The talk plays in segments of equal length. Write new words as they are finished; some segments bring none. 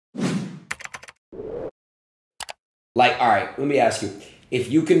Like, all right, let me ask you: if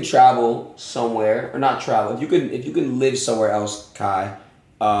you can travel somewhere, or not travel, if you can live somewhere else, Kai,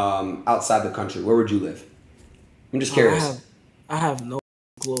 outside the country, where would you live? I'm just curious. I have no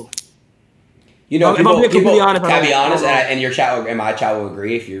clue. You know, if I'm being completely honest, can I be honest, and your chat and my chat will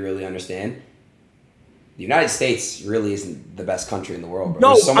agree if you really understand. The United States really isn't the best country in the world,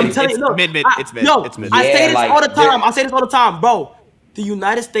 bro. No, so I'm telling you, look, it's mid. Yo, it's mid. I say this like, all the time. I say this all the time, bro. The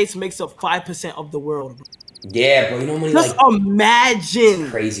United States makes up 5% of the world, bro. Yeah, bro. You know how many, just like, imagine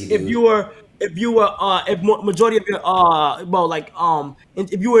crazy, dude. if majority of your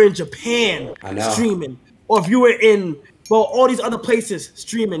if you were in Japan streaming, or if you were in all these other places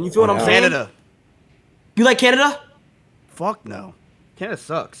streaming. You feel what I'm saying? Canada. You like Canada? Fuck no. Canada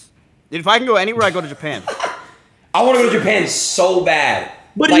sucks. If I can go anywhere, I go to Japan. I want to go to Japan so bad.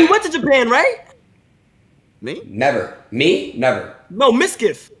 But you went to Japan, right? Me? Never. Me? Never. No,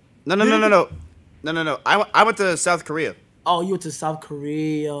 Mizkif. No. I went to South Korea. Oh, you went to South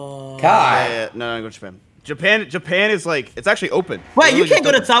Korea. Kai. Yeah. No, I go to Japan. Japan is like, it's actually open. Wait, you can't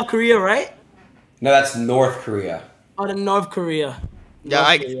go to South Korea, right? No, that's North Korea. Oh, the North Korea.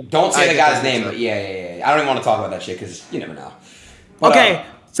 Yeah, don't say the guy's name, but yeah. I don't even want to talk about that shit because you never know. But, okay,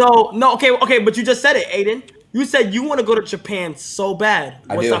 so no, okay, but you just said it, Adin. You said you want to go to Japan so bad.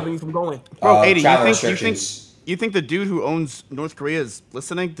 What's stopping you from going? Bro, Adin, you think the dude who owns North Korea is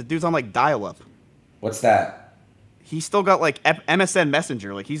listening? The dude's on like dial-up. What's that? He's still got like MSN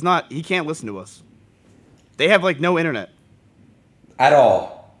Messenger. Like he can't listen to us. They have like no internet at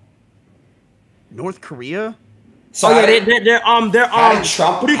all. North Korea? So how did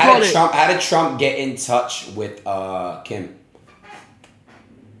Trump get in touch with Kim?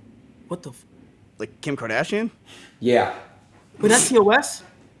 What the? Like Kim Kardashian? Yeah. But that's TOS?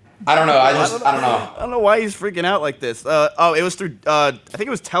 I don't know. I don't know. I don't know why he's freaking out like this. It was through. I think it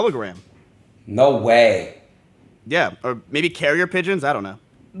was Telegram. No way. Yeah, or maybe carrier pigeons. I don't know.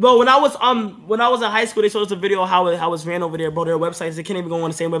 Bro, when I was in high school, they showed us a video of how it ran over there, bro. Their websites, they can't even go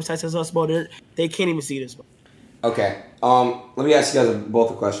on the same websites as us, bro. They can't even see this, bro. Okay. Let me ask you guys both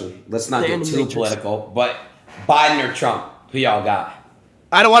a question. Let's not get too political, but Biden or Trump, who y'all got?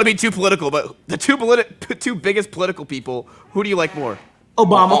 I don't want to be too political, but the two biggest political people, who do you like more?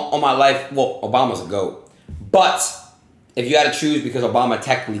 Obama. On my life, well, Obama's a GOAT. But if you had to choose, because Obama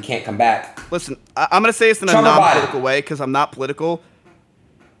technically can't come back. Listen, I'm going to say this in a non-political way because I'm not political.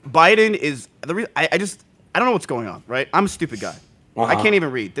 Biden is the reason. I don't know what's going on, right? I'm a stupid guy. I can't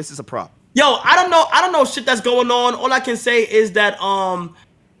even read. This is a prop. Yo, I don't know shit that's going on. All I can say is that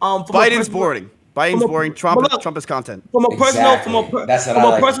Biden's boring. Biden's boring. Trump is content. From a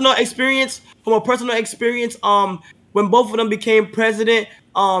personal experience, when both of them became president,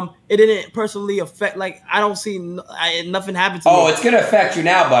 it didn't personally affect. Like I don't see nothing happened to me. Oh, it's gonna affect you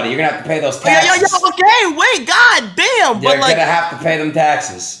now, buddy. You're gonna have to pay those taxes. Okay, wait, god damn. You're gonna have to pay them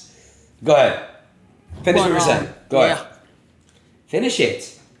taxes. Go ahead. Finish what you're saying. Go ahead. Finish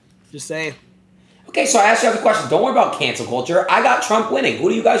it. Just saying. Okay, so I asked you other questions. Don't worry about cancel culture. I got Trump winning. Who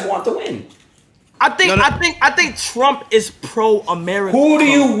do you guys want to win? I think Trump is pro-American. Who do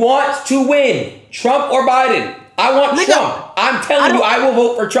you want to win? Trump or Biden? I want Trump. I'm telling you, I will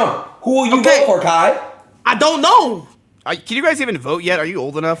vote for Trump. Who will you vote for, Kai? I don't know. Can you guys even vote yet? Are you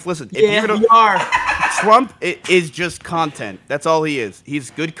old enough? Listen, if you are. Trump is just content. That's all he is.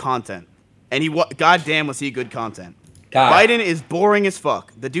 He's good content. And goddamn was he good content. Kai. Biden is boring as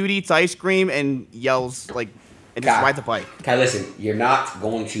fuck. The dude eats ice cream and yells and just rides a bike. Kai, listen, you're not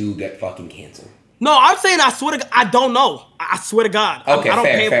going to get fucking canceled. No, I'm saying I swear to God, I don't know. I swear to God. Okay, I don't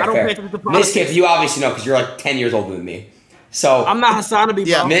fair. pay attention to politics. Mizkif, you obviously know because you're like 10 years older than me. So I'm not Hassanabi, bro.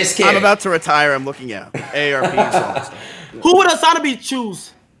 Yeah, Mizkif. I'm about to retire. I'm looking at AARP songs. Who would Hassanabi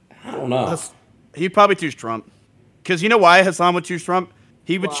choose? I don't know. He'd probably choose Trump. Because you know why Hassan would choose Trump?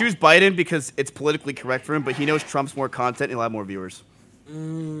 He would choose Biden because it's politically correct for him, but he knows Trump's more content and he'll have more viewers.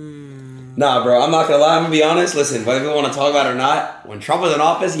 Nah, bro, I'm not gonna lie. I'm gonna be honest. Listen, whether we want to talk about it or not, when Trump was in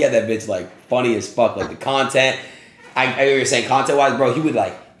office, he had that bitch like funny as fuck. Like the content, I know you're saying content-wise, bro. He would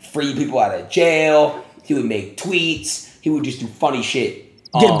like free people out of jail. He would make tweets. He would just do funny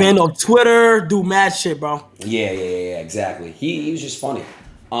shit. Get banned on Twitter. Do mad shit, bro. Yeah, exactly. He was just funny.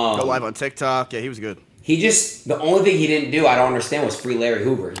 Go live on TikTok. Yeah, he was good. The only thing he didn't do, I don't understand, was free Larry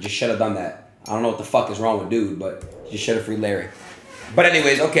Hoover. He just should have done that. I don't know what the fuck is wrong with dude, but he just should have free Larry. But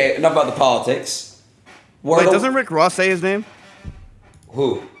anyways, okay, enough about the politics. Wait, doesn't Rick Ross say his name?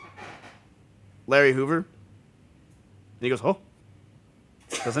 Who? Larry Hoover. And he goes, oh.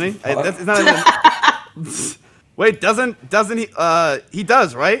 Doesn't he? It's not even... Wait, doesn't he? He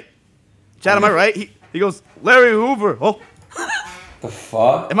does, right? Chad, am I right? He goes, Larry Hoover. Oh. The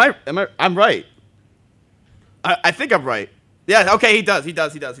fuck? I'm right. I think I'm right. Yeah. Okay. He does.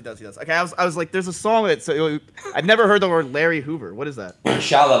 Okay. I was like, there's a song that I've never heard the word Larry Hoover. What is that?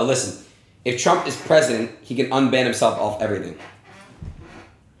 Shallow. Listen, if Trump is president, he can unban himself off everything.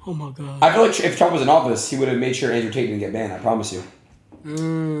 Oh my god. I feel like if Trump was in office, he would have made sure Andrew Tate didn't get banned. I promise you.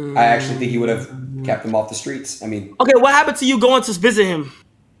 I actually think he would have kept him off the streets. I mean, okay, what happened to you going to visit him?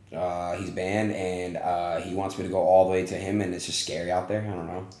 He's banned, and he wants me to go all the way to him, and it's just scary out there. I don't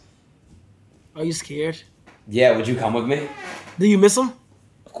know. Are you scared? Yeah, would you come with me? Do you miss him?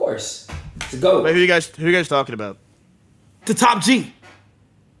 Of course. To go. Wait, who you guys talking about? The Top G.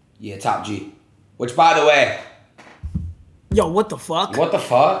 Yeah, Top G. Which, by the way. Yo, what the fuck? What the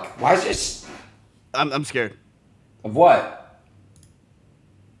fuck? Why is this? I'm scared. Of what?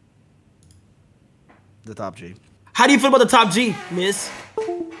 The Top G. How do you feel about the Top G, Miss?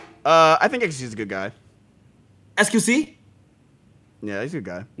 I think XQC's a good guy. SQC? Yeah, he's a good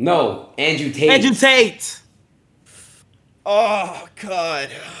guy. No, Andrew Tate. Andrew Tate. Oh god.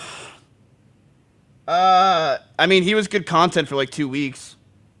 I mean, he was good content for like 2 weeks.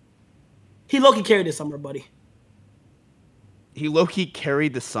 He low-key carried this summer, buddy. He low-key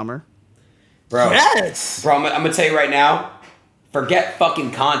carried the summer? Bro. Yes. Bro, I'm gonna tell you right now, forget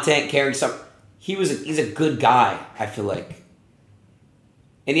fucking content, carrying some. He's a good guy, I feel like.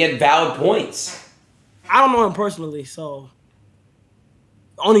 And he had valid points. I don't know him personally, so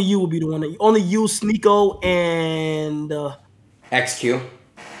only you will be the one that only you, Sneeko, and XQ.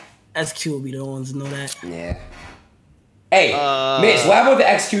 SQ will be the ones to know that. Yeah. Hey, Miss, what happened with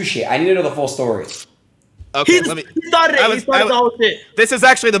the XQ shit? I need to know the full story. Okay, He started it. He started the whole shit. This is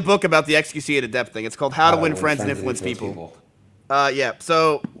actually the book about the XQC at a depth thing. It's called How to Win Friends and Influence People. Yeah.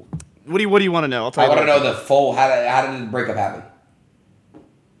 So, what do you want to know? I want to know the full. How did the breakup happen?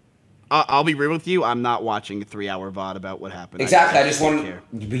 I'll be real with you. I'm not watching a 3-hour VOD about what happened. Exactly. I just want to.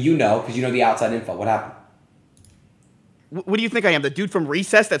 But you know, because you know the outside info. What happened? What do you think I am? The dude from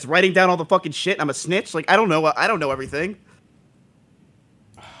Recess that's writing down all the fucking shit? I'm a snitch? Like, I don't know. I don't know everything.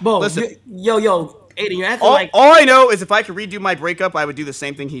 Bro, listen. Yo, Adin, you're acting like... All I know is if I could redo my breakup, I would do the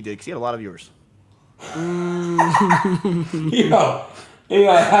same thing he did, because he had a lot of viewers. Yo,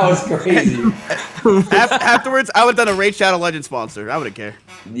 that was crazy. Afterwards, I would have done a Raid Shadow Legend sponsor. I wouldn't care.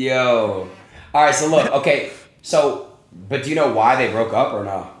 Yo. All right, so look, okay. So, but do you know why they broke up or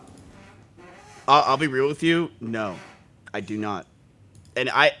no? I'll be real with you. No, I do not. And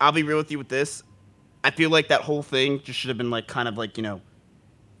I'll be real with you with this. I feel like that whole thing just should have been like kind of like, you know,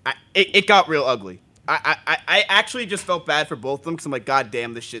 it got real ugly. I actually just felt bad for both of them because I'm like, God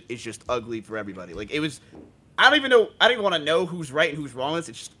damn, this shit is just ugly for everybody. Like, it was... I don't even want to know who's right and who's wrong.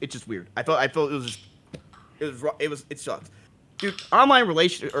 It's just weird. I felt it sucked, dude. Online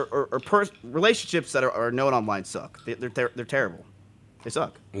relationships that are known online suck. They're terrible. They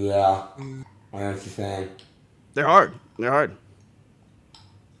suck. Yeah, I know what you're saying. They're hard. Yeah,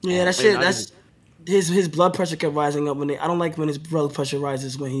 that shit. That's his blood pressure kept rising up I don't like when his blood pressure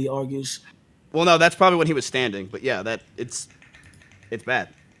rises when he argues. Well, no, that's probably when he was standing. But yeah, it's bad.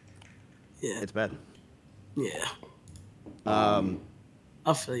 Yeah, it's bad. Yeah. I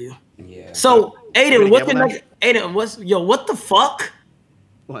feel you. Yeah. So, Adin, what's your next? Adin, what the fuck?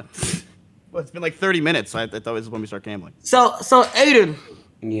 What? Well, it's been like 30 minutes. I thought this is when we start gambling. So Adin.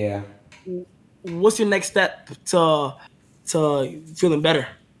 Yeah. What's your next step to feeling better?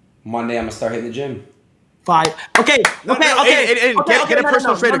 Monday, I'm gonna start hitting the gym. Fine. Okay. Get a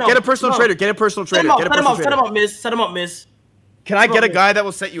personal trainer. Get a personal trainer. Get a personal trainer. Set him up, miss. Can I get a guy that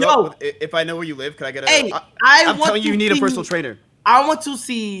will set you up if I know where you live? Can I get a... Hey, I'm telling you need a personal trainer. I want to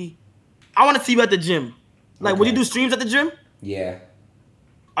see you at the gym. Like, would you do streams at the gym? Yeah.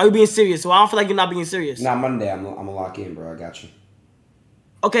 Are you being serious? So I don't feel like you're not being serious. Nah, Monday, I'm gonna lock in, bro. I got you.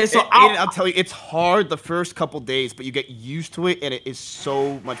 Okay, so I'll tell you, it's hard the first couple days, but you get used to it, and it is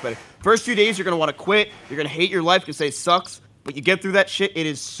so much better. First few days, you're going to want to quit. You're going to hate your life because it sucks, but you get through that shit, it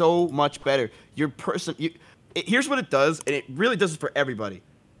is so much better. Here's what it does, and it really does it for everybody.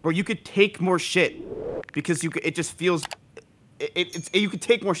 Bro, you could take more shit because it just feels... you could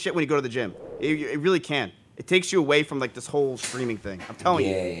take more shit when you go to the gym. It really can. It takes you away from, like, this whole streaming thing. I'm telling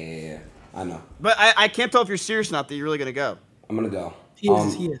you. Yeah. I know. But I can't tell if you're serious or not that you're really going to go. I'm going to go. He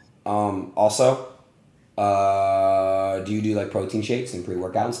is. Also, do you do, like, protein shakes and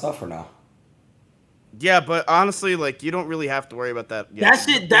pre-workout and stuff or no? Yeah, but honestly, like, you don't really have to worry about that yet.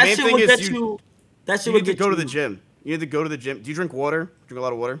 That shit would get you... You need to go to the gym. You need to go to the gym. Do you drink water? Drink a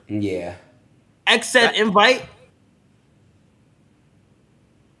lot of water? Yeah. X said invite.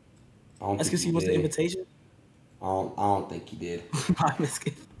 I don't That's think because he wants the invitation? I don't think he did. Bye,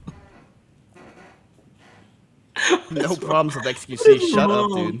 Mizkif. No problems with XQC. Shut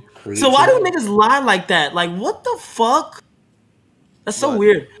up, dude. So why do niggas lie like that? Like, what the fuck? That's so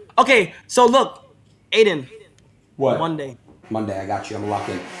weird. Okay, so look, Adin. What? Monday, I got you. I'm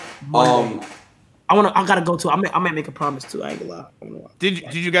locking. I gotta go too. I might make a promise too. I ain't gonna lie.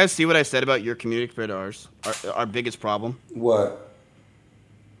 Did you guys see what I said about your community compared to ours? Our biggest problem. What?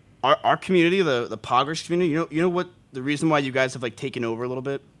 Our community, the Poggers community. You know what the reason why you guys have like taken over a little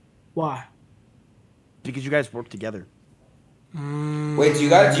bit? Why? Because you guys work together. Wait, do you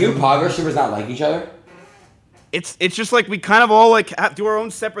Poggers streamers not like each other? It's just like we kind of all like do our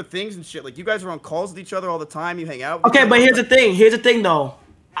own separate things and shit. Like you guys are on calls with each other all the time. You hang out. Okay, but here's the thing. Here's the thing, though.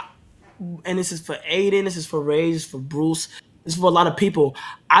 And this is for Adin. This is for Ray. This is for Bruce. This is for a lot of people.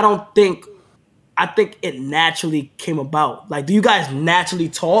 I think it naturally came about. Like, do you guys naturally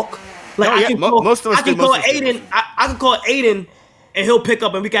talk? Like, most of us do. I can call Adin, and he'll pick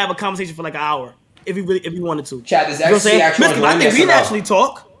up, and we can have a conversation for like an hour if we wanted to. Chat, this actually I think we naturally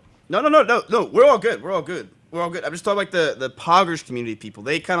talk. No. We're all good. We're all good. I'm just talking like the Poggers community people.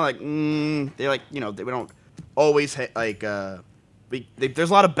 They kind of like, they're like, we don't always there's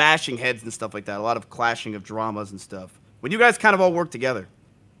a lot of bashing heads and stuff like that. A lot of clashing of dramas and stuff. When you guys kind of all work together.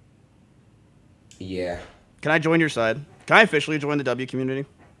 Yeah. Can I join your side? Can I officially join the W community?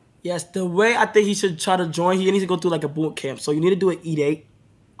 Yes, the way I think he should try to join, he needs to go through like a boot camp. So you need to do an E-Date.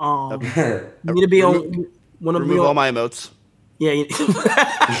 You need to be on one of remove all my emotes. Yeah.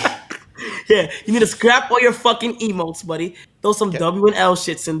 Yeah, you need to scrap all your fucking emotes, buddy. Throw some W and L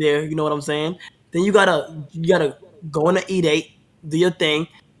shits in there. You know what I'm saying? Then you gotta go on an E-Date, do your thing.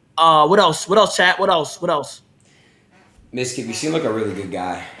 What else? What else, chat? What else? Mizkif, you seem like a really good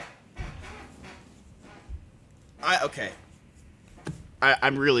guy.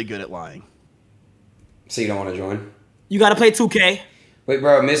 I'm really good at lying. So you don't want to join? You gotta play 2K. Wait,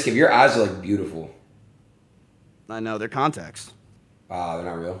 bro, Mizkif, your eyes are like beautiful. I know, they're contacts. They're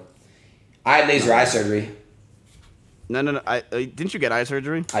not real. I had laser eye surgery. No. Didn't you get eye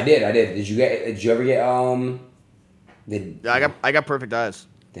surgery? I did. Did you ever get I got perfect eyes.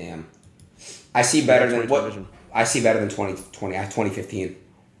 Damn. I see better than 2015.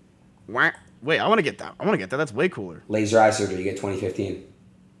 Wait, I want to get that. That's way cooler. Laser eye surgery, you get 2015.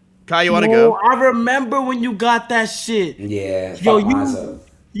 Kai, you want to go? I remember when you got that shit. Yeah. Yo,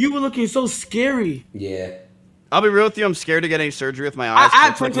 you were looking so scary. Yeah. I'll be real with you. I'm scared to get any surgery with my eyes. I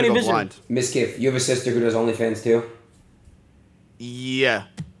have 20/20 vision. Mizkif, you have a sister who does OnlyFans too? Yeah.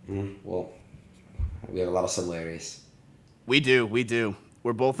 Well, we have a lot of similarities. We do.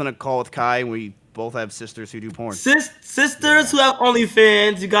 We're both in a call with Kai, and we both have sisters who do porn. Sisters who have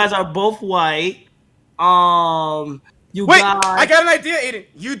OnlyFans. You guys are both white. I got an idea, Adin.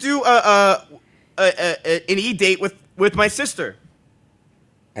 You do an E-Date with my sister.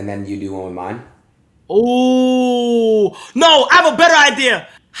 And then you do one with mine? Oh no! I have a better idea.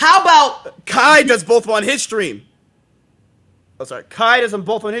 How about Kai does both on his stream? Oh, sorry. Kai does them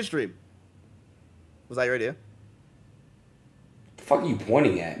both on his stream. Was that your idea? The fuck are you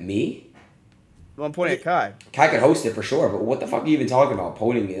pointing at? Me? Well, I'm pointing at Kai. Kai could host it for sure, but what the fuck are you even talking about?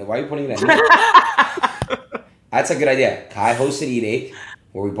 Pointing me? Why are you pointing at me? That's a good idea. Kai hosted E-Date,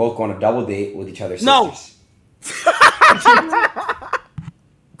 where we both go on a double date with each other's sisters.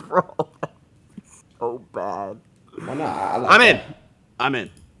 Bro. So bad. Why not? I'm in.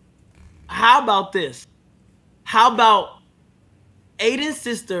 How about this? How about Adin's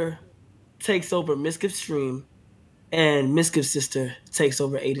sister takes over Mizkif's stream, and Mizkif's sister takes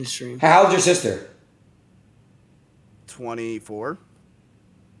over Adin's stream? How old's your sister? 24.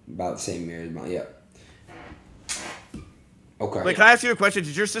 About the same year as mine. Yep. Okay. Wait, can I ask you a question?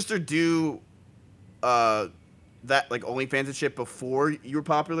 Did your sister do that like OnlyFans and shit before you were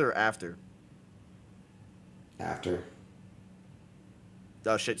popular or after? After.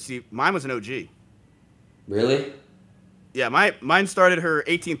 Oh shit! See, mine was an OG. Really? Yeah, mine started her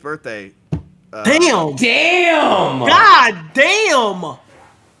 18th birthday. Damn! God damn!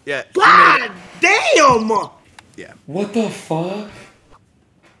 Yeah. God damn! Yeah. What the fuck?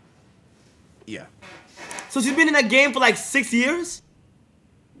 Yeah. So she's been in that game for like 6 years?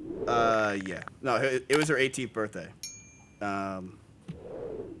 Yeah. No, it was her 18th birthday. Yeah,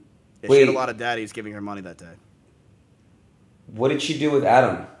 she Wait. had a lot of daddies giving her money that day. What did she do with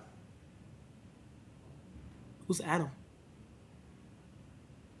Adam? Who's Adam?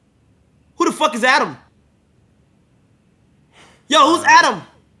 Who the fuck is Adam? Yo, who's Adam?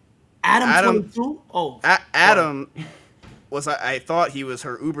 Adam 22? Oh. Adam was, I thought he was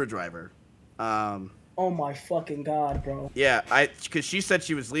her Uber driver. Oh my fucking God, bro. Yeah, because she said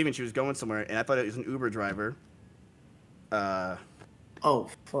she was leaving, she was going somewhere, and I thought it was an Uber driver. Oh,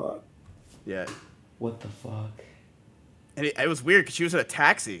 fuck. Yeah. What the fuck? And it was weird because she was in a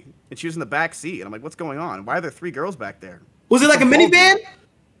taxi and she was in the back seat, and I'm like, what's going on? Why are there 3 girls back there? Was it like a minivan?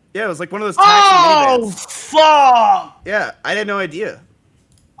 Yeah, it was like one of those taxi minivans. Oh fuck! Yeah, I had no idea.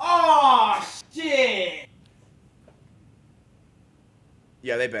 Oh shit!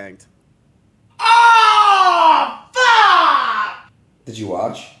 Yeah, they banged. Oh fuck! Did you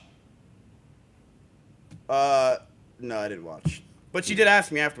watch? No, I didn't watch. But she did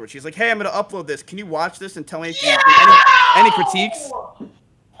ask me afterwards. She's like, "Hey, I'm gonna upload this. Can you watch this and tell me if you any critiques?"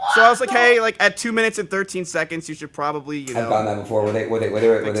 So I was like, "Hey, like at 2 minutes and 13 seconds, you should probably, you know." I've gotten that before. Where they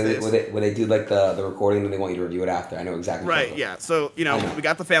do like the recording and they want you to review it after. I know exactly. Right. Yeah. So you know, we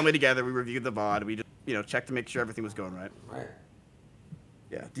got the family together. We reviewed the VOD. We just checked to make sure everything was going right. Right.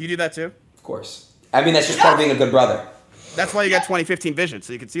 Yeah. Do you do that too? Of course. I mean, that's just part of being a good brother. That's why you got 2015 vision,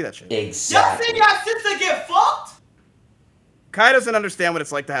 so you can see that shit. Exactly. Y'all seen your sister get fucked? Kai doesn't understand what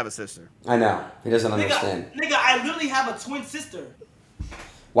it's like to have a sister. I know. He doesn't understand. Nigga, I literally have a twin sister.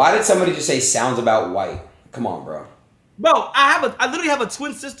 Why did somebody just say sounds about white? Come on, bro. Bro, I literally have a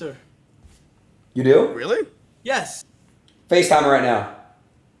twin sister. You do? Really? Yes. FaceTime her right now.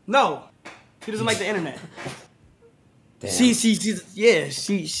 No. She doesn't like the internet. Damn. She's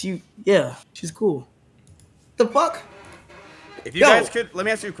cool. The fuck? If you guys could, let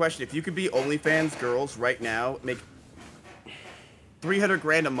me ask you a question. If you could be OnlyFans girls right now, make 300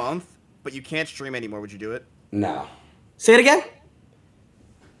 grand a month, but you can't stream anymore, would you do it? No. Say it again?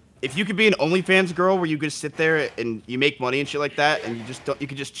 If you could be an OnlyFans girl where you could sit there and you make money and shit like that, and you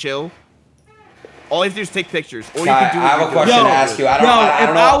could just chill. All you have to do is take pictures. Or you can do I have a question to ask you. I don't know. If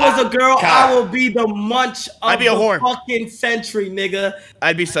I was a girl, I will be the munch of I'd be a whore. fucking century, nigga.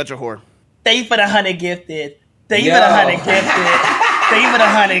 I'd be such a whore. Thank you for the 100 gifted. Thank you for the 100 gifted. Thank you for the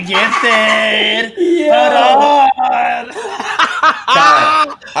 100 gifted. Hold on.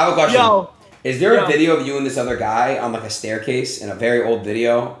 I have a question. Yo. Is there a video of you and this other guy on like a staircase in a very old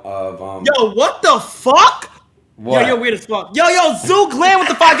video of Yo, what the fuck? What? Yo, you're weird as fuck. Yo, Zoo Glenn, what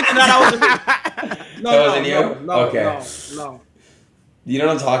the fuck? No, that wasn't me. That wasn't you? No, okay. No. You know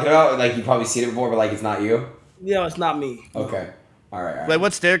what I'm talking about? Like you've probably seen it before, but like it's not you. Yeah, it's not me. Okay. All right. Like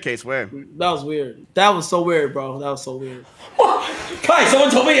what staircase? Where? That was weird. That was so weird, bro. That was so weird. Kai, someone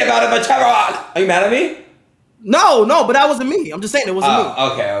told me about it, but Trevor, are you mad at me? No, but that wasn't me. I'm just saying it wasn't me.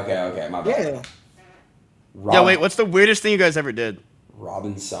 Okay. My bad. Yeah. Yeah, wait. What's the weirdest thing you guys ever did?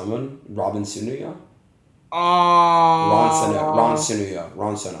 Robin Sunuya? Ron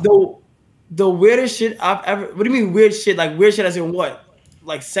Sunuya. The weirdest shit I've ever. What do you mean weird shit? Like weird shit as in what?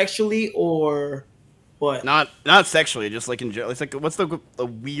 Like sexually or what? Not sexually, just like in general. It's like what's the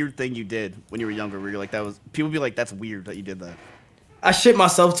weird thing you did when you were younger? Where you're like that was people be like that's weird that you did that. I shit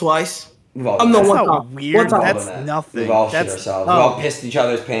myself twice. I'm not one time. Weird. One time. That's nothing. We've all shit ourselves. We've all pissed each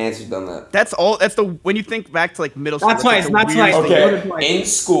other's pants. We've done that. That's all. That's the when you think back to like middle school. Not twice. Okay. In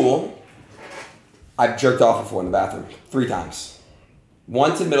school, I've jerked off before in the bathroom 3 times.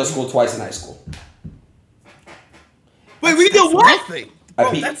 Once in middle school, twice in high school. Wait, we did what? Nothing.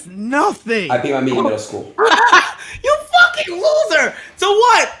 Bro, that's nothing. I beat my meat in middle school. You fucking loser. So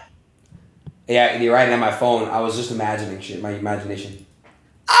what? Yeah, you're writing on my phone. I was just imagining shit. My imagination.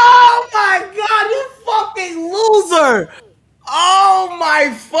 Oh my god, you fucking loser! Oh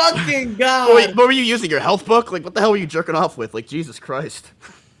my fucking god! Wait, what were you using? Your health book? Like, what the hell were you jerking off with? Like, Jesus Christ!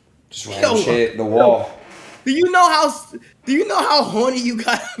 Just random shit. The wall. Do you know how horny you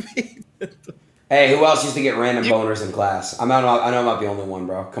gotta be? Hey, who else used to get random boners in class? I know I'm not the only one,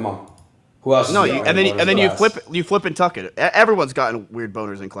 bro. Come on. Who else? No, and then you flip and tuck it. Everyone's gotten weird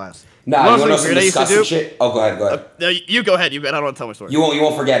boners in class. Nah, you want to know some disgusting shit? Oh, go ahead. No, you go ahead. I don't want to tell my story. You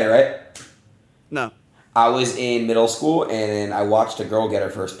won't forget it, right? No. I was in middle school, and then I watched a girl get her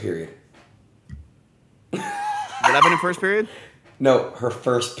first period. What happened in first period? No, her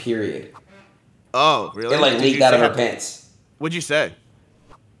first period. Oh, really? It leaked out of her pants. What'd you say?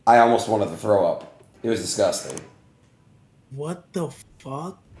 I almost wanted to throw up. It was disgusting. What the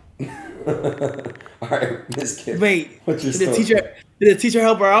fuck? All right, Mizkif. Wait, what's your story? Did the teacher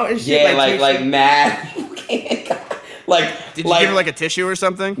help her out and shit? Yeah, like mad. Did you give her like a tissue or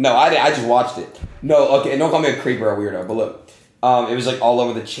something? No, I just watched it. No, okay, don't call me a creeper or a weirdo, but look, it was like all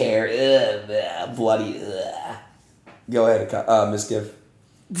over the chair, bloody. Go ahead, Mizkif.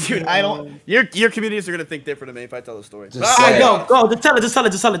 Dude, I don't. Your communities are gonna think different of me if I tell the story. Go, just tell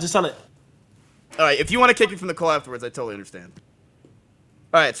it. All right, if you want to kick me from the call afterwards, I totally understand.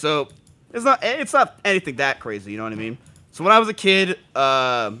 All right, so it's not anything that crazy, you know what I mean? So when I was a kid,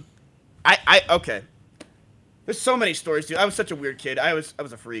 okay. There's so many stories, dude. I was such a weird kid. I was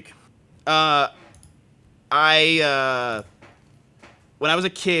a freak. when I was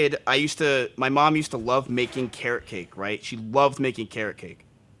a kid, my mom used to love making carrot cake, right? She loved making carrot cake.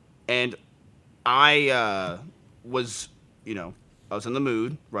 And I was, I was in the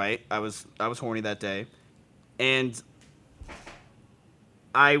mood, right? I was horny that day. And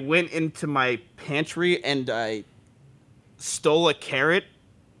I went into my pantry and I stole a carrot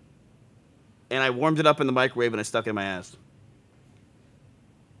and I warmed it up in the microwave and I stuck it in my ass.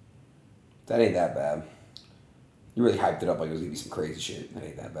 That ain't that bad. You really hyped it up like it was gonna be some crazy shit. That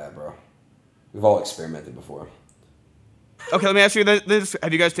ain't that bad, bro. We've all experimented before. Okay, let me ask you this.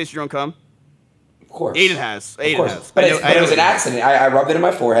 Have you guys tasted your own cum? Of course. Aiden has. Of course. But it was an accident. I rubbed it in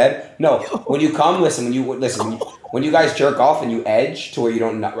my forehead. No, when you come, when you guys jerk off and you edge to where you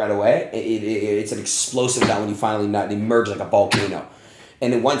don't nut right away, it's an explosive nut when you finally nut and emerge like a volcano.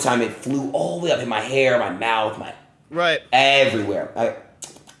 And then one time it flew all the way up in my hair, my mouth, everywhere.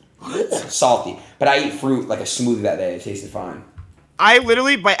 Salty. But I eat fruit like a smoothie that day. It tasted fine. I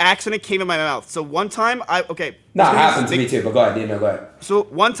literally, by accident, came in my mouth. So one time, No, it happened to me too, but go ahead. Go ahead. So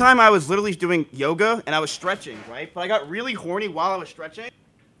one time I was literally doing yoga, and I was stretching, right? But I got really horny while I was stretching,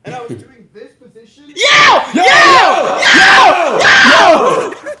 and I was doing this position. Yo!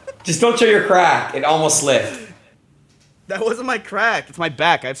 Just don't show your crack. It almost slipped. That wasn't my crack. It's my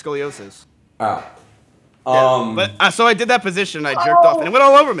back. I have scoliosis. Oh. So I did that position, and I jerked off, and it went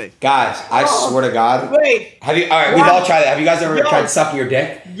all over me. Guys, I swear to God. Wait. All right, we've all tried that. Have you guys ever tried sucking your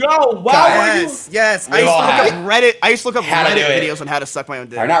dick? Yo, why were you? Yes. I used to look up Reddit videos on how to suck my own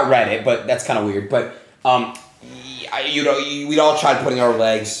dick. Or not Reddit, but that's kind of weird. But we'd all tried putting our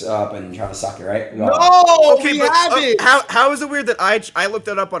legs up and trying to suck it, right? Okay, but how is it weird that I looked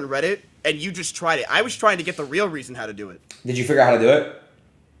it up on Reddit and you just tried it? I was trying to get the real reason how to do it. Did you figure out how to do it?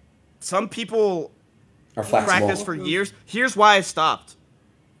 Some people are flexible. Practice for years. Here's why I stopped.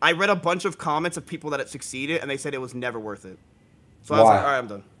 I read a bunch of comments of people that had succeeded, and they said it was never worth it. So I was like, all right, I'm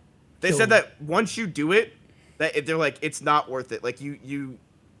done. They said that once you do it, they're like, it's not worth it. Like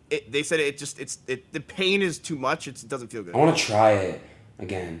they said the pain is too much. It doesn't feel good. I want to try it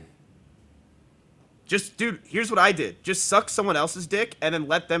again. Dude, here's what I did. Just suck someone else's dick, and then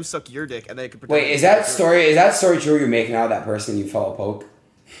let them suck your dick, and they could pretend. Wait, is that story true? You're making out of that person you fell a poke?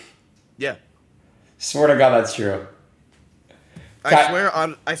 Yeah. Swear to God, that's true. I swear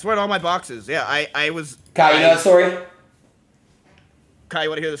on all my boxes. Yeah, I was. Kai, you know that story? Kai, you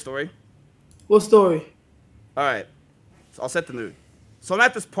want to hear the story? What story? All right, so I'll set the mood. So I'm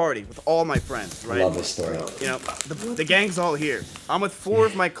at this party with all my friends, right? I love this story. The gang's all here. I'm with 4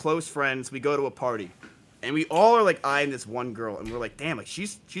 of my close friends. We go to a party, and we all are like eyeing this one girl, and we're like, damn, like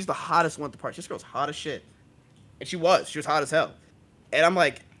she's the hottest one at the party. This girl's hot as shit, and she was hot as hell. And I'm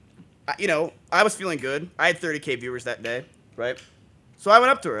like, I was feeling good. I had 30K viewers that day, right? So I went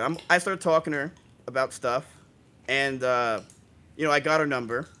up to her. I started talking to her about stuff, and I got her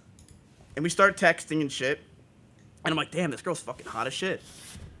number, and we start texting and shit. And I'm like, damn, this girl's fucking hot as shit.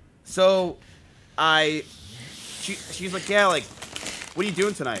 So she's like, yeah, like, what are you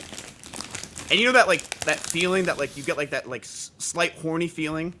doing tonight? And you know that that feeling that you get that slight horny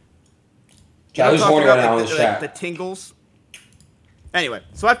feeling. Yeah, I was horny right now on the chat. The tingles. Anyway,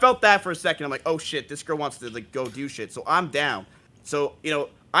 so I felt that for a second. I'm like, oh shit, this girl wants to go do shit. So I'm down. So,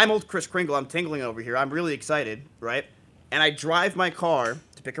 I'm old Kris Kringle. I'm tingling over here. I'm really excited, right? And I drive my car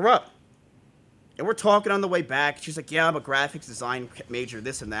to pick her up. And we're talking on the way back. She's like, yeah, I'm a graphics design major,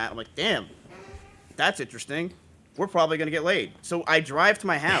 this and that. I'm like, damn, that's interesting. We're probably going to get laid. So I drive to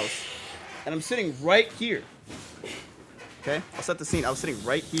my house, and I'm sitting right here. Okay? I'll set the scene. I was sitting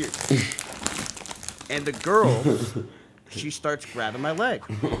right here. And the girl... she starts grabbing my leg.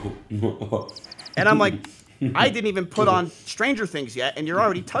 And I'm like, I didn't even put on Stranger Things yet, and you're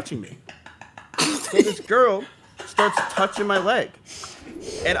already touching me. So this girl starts touching my leg.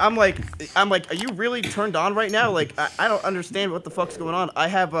 And I'm like, are you really turned on right now? Like, I don't understand what the fuck's going on. I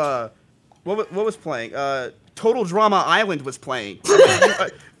have, what was playing? Total Drama Island was playing.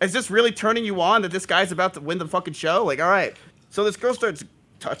 Is this really turning you on that this guy's about to win the fucking show? Like, all right. So this girl starts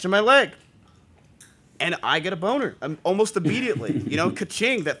touching my leg. And I get a boner almost immediately.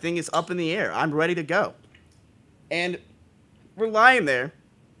 Ka-ching, that thing is up in the air. I'm ready to go. And we're lying there.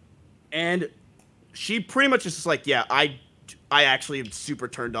 And she pretty much is just like, yeah, I actually am super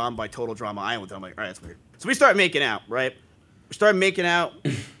turned on by Total Drama Island. And I'm like, all right, that's weird. So we start making out, right? We start making out.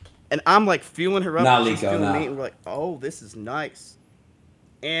 And I'm like feeling her up. Nah, she's Lico, feeling nah. me. And we're like, oh, this is nice.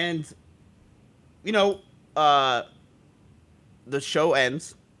 And, the show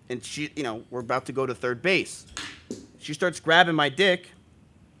ends. And she, we're about to go to third base. She starts grabbing my dick,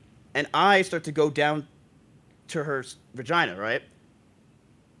 and I start to go down to her vagina, right?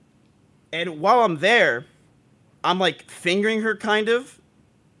 And while I'm there, I'm like fingering her kind of,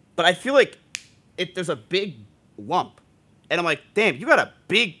 but I feel like there's a big lump. And I'm like, damn, you got a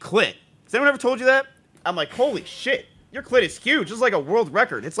big clit. Has anyone ever told you that? I'm like, holy shit, your clit is huge. This is like a world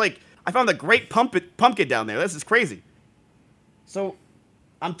record. It's like, I found the great pumpkin down there. This is crazy. So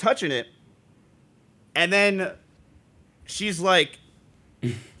I'm touching it. And then she's like,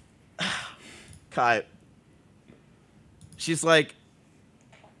 Kai, she's like,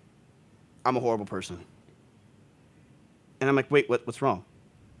 I'm a horrible person. And I'm like, wait, what's wrong?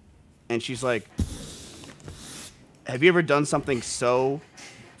 And she's like, have you ever done something so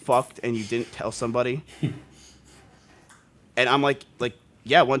fucked and you didn't tell somebody? And I'm like,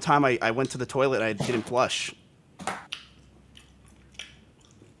 yeah, one time I went to the toilet and I didn't flush.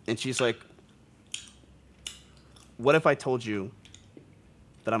 And she's like, what if I told you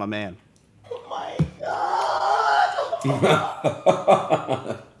that I'm a man? Oh my god.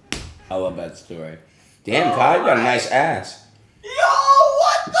 I love that story. Damn, Kai, you got a nice ass. Yo,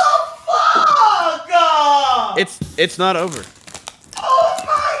 what the fuck? It's not over. Oh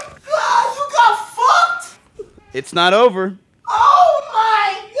my god, you got fucked? It's not over. Oh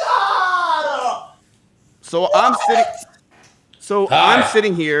my god. So I'm sitting. So Kai. I'm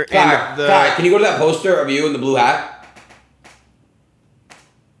sitting here Kai, and the. Kai, can you go to that poster of you in the blue hat?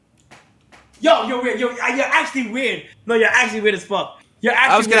 Yo, you're weird. You're actually weird. No, you're actually weird as fuck. You're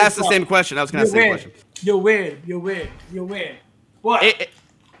actually I was gonna weird ask as the fuck. same question. You're weird. You're weird. You're weird. What?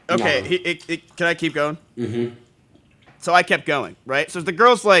 Okay, No. Can I keep going? Mm-hmm. So I kept going, right? So the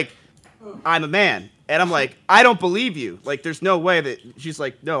girl's like, I'm a man. And I'm like, I don't believe you. Like, there's no way that... She's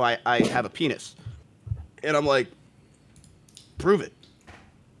like, no, I have a penis. And I'm like, prove it.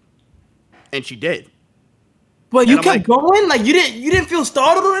 And she did. But you I'm kept going? Like, you didn't feel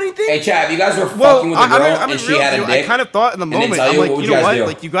startled or anything? Hey, Chad, you guys were Well, fucking with a girl I'm and she real had a with you. dick. I kind of thought in the then moment, tell I'm you, like, what would you you know guys what?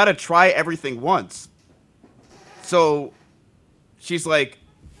 do? Like, you gotta try everything once. So, she's like...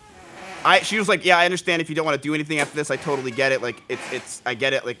 She was like, yeah, I understand if you don't want to do anything after this. I totally get it. Like, I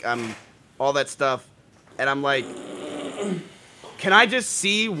get it. Like, all that stuff. And I'm like, can I just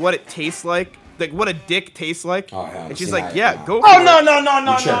see what it tastes like? Like, what a dick tastes like? Oh, hell, and she's see like, that, yeah, no. go for Oh it. no,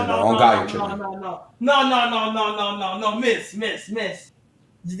 miss.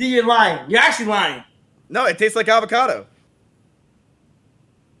 You're lying. You're actually lying. No, it tastes like avocado.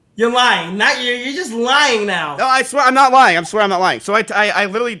 You're lying. You're just lying now. No, I swear I'm not lying. I swear I'm not lying. So I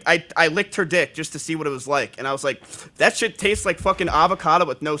literally licked her dick just to see what it was like, and I was like, that shit tastes like fucking avocado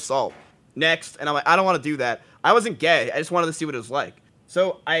with no salt. Next, and I'm like, I don't want to do that. I wasn't gay. I just wanted to see what it was like.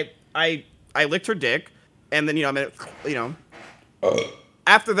 So I licked her dick, and then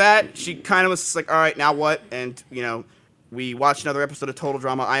after that she kind of was just like, all right, now what? And we watched another episode of Total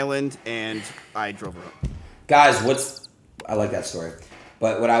Drama Island, and I drove her up. Guys, I like that story.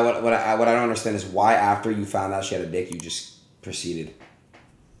 But what I don't understand is why after you found out she had a dick, you just proceeded.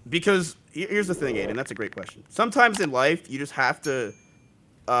 Because here's the thing, Adin. That's a great question. Sometimes in life, you just have to,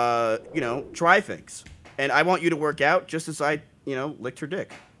 try things. And I want you to work out just as I, licked her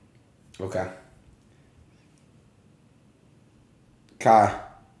dick. Okay. Kai,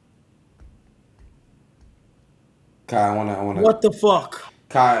 I wanna. What the fuck?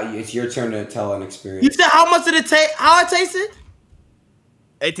 Kai, it's your turn to tell an experience. You said how much did it taste? How it tasted?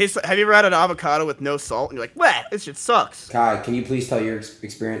 It tastes like, have you ever had an avocado with no salt? And you're like, what? This shit sucks. Kai, can you please tell your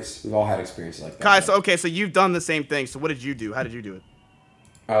experience? We've all had experiences like that. Kai, so you've done the same thing. So what did you do? How did you do it?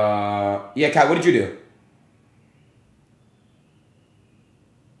 Yeah, Kai, what did you do?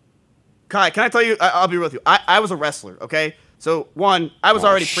 Kai, can I tell you? I'll be real with you. I was a wrestler, okay? So, one, I was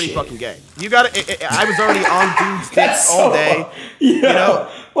already pretty shit. fucking gay. You got it. I was already on dudes' dicks all day.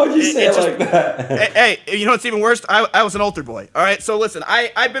 Why'd you say it like that? Hey, you know what's even worse? I was an altar boy. All right, so listen,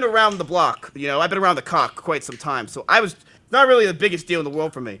 I've been around the block. I've been around the cock quite some time. So I was not really the biggest deal in the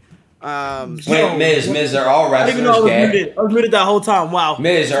world for me. Wait, Miz, are all I didn't wrestlers even know I was gay? muted. I was muted that whole time. Wow.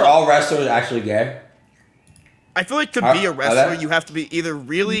 Miz, are all wrestlers actually gay? I feel like to be a wrestler, you have to be either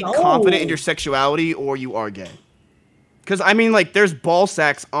really confident in your sexuality or you are gay. Because, I mean, like, there's ball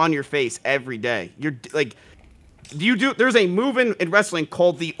sacks on your face every day. You're, like, there's a move in wrestling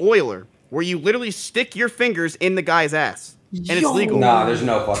called the Oiler, where you literally stick your fingers in the guy's ass. And it's legal. Nah, there's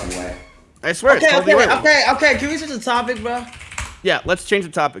no fucking way. I swear, it's called the Oiler. Okay. Can we switch the topic, bro? Yeah, let's change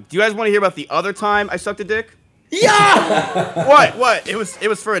the topic. Do you guys want to hear about the other time I sucked a dick? Yeah! What? It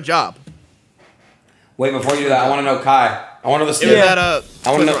was for a job. Wait, before you do that, I want to know, Kai. I want to know the It was at,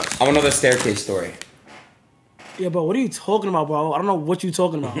 I want to know the staircase story. Yeah, bro, what are you talking about, bro? I don't know what you're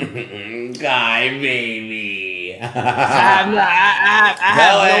talking about. Guy, baby. I have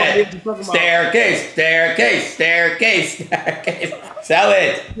no idea what you're talking about. Staircase. Sell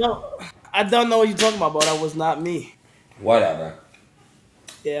it. Yo, I don't know what you're talking about, but that was not me. Whatever.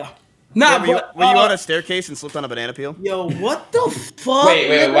 Yeah. Nah, were you but on a staircase and slipped on a banana peel? yo, what the fuck? Wait.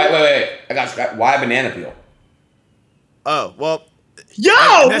 I got you. Why a banana peel? Oh, well. Yo!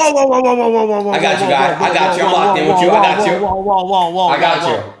 I Whoa. I got you, guy. I got you. I'm locked in with you. I got you. Whoa. I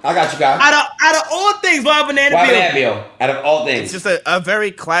got you, guy. Out of all things, why a banana Why peel? banana peel? Out of all things. It's just a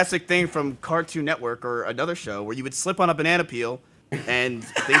very classic thing from Cartoon Network or another show where you would slip on a banana peel and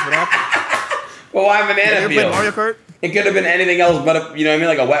things would happen. Well, why banana You ever peel? played Mario Kart? It could have been anything else but you know what I mean,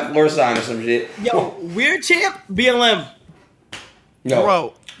 like a wet floor sign or some shit. Yo, weird champ, BLM. Yo.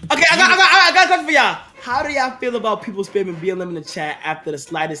 Bro. Okay, I got a question for y'all. How do y'all feel about people spamming BLM in the chat after the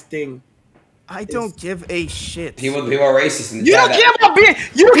slightest thing? I don't give a shit. People are racist in the You chat. don't care about BLM?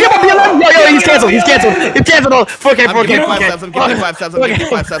 Yo, he's canceled. He's canceled. 4K. I'm giving 5 subs. I'm giving 5 subs. I'm giving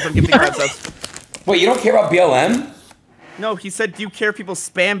 5 subs. I'm giving 5 subs. Wait, you don't care about BLM? No, he said, do you care if people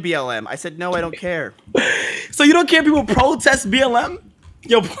spam BLM? I said, no, I don't care. So you don't care if people protest BLM?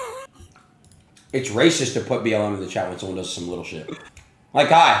 Yo. It's racist to put BLM in the chat when someone does some little shit. Like,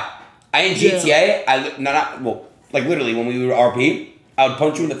 hi, I in GTA, like literally when we were RP, I would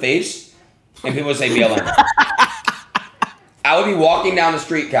punch you in the face, and people would say BLM. I would be walking down the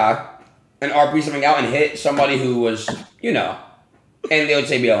street, Kai, and RP something out and hit somebody who was, you know, and they would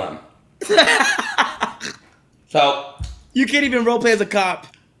say BLM. So. You can't even roleplay as a cop.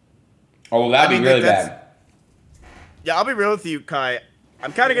 Oh, well, that'd be really bad. Yeah, I'll be real with you, Kai.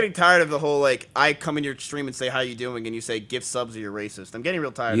 I'm kind of getting tired of the whole, like, I come in your stream and say, how you doing? And you say, give subs or you're racist. I'm getting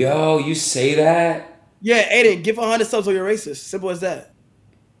real tired. Yo, you say that? Yeah, Adin, give 100 subs or you're racist. Simple as that.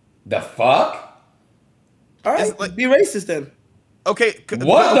 The fuck? All right, like, be racist then. Okay.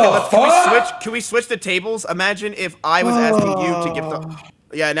 What the fuck? Can we switch the tables? Imagine if I was asking you to give the...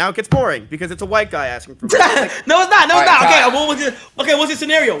 Yeah, now it gets boring because it's a white guy asking for money. No, it's not. Right, Okay, what's the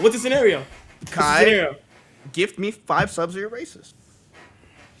scenario? Kai, gift me 5 subs or you're racist.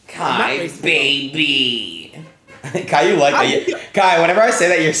 Kai, baby. Kai, you like that? Kai, whenever I say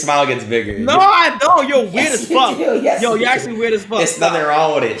that, your smile gets bigger. No, I don't. You're weird as fuck. Yes, Yo, you're actually weird as fuck. There's nothing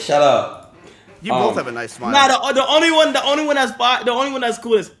wrong with it. Shut up. You both have a nice smile. Nah, the only one that's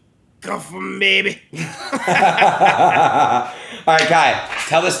cool is come from baby. All right, Kai,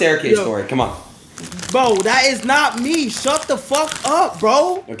 tell the staircase story. Come on. Bro, that is not me. Shut the fuck up,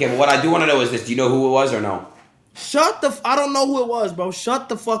 bro. Okay, but what I do want to know is this. Do you know who it was or no? I don't know who it was, bro. Shut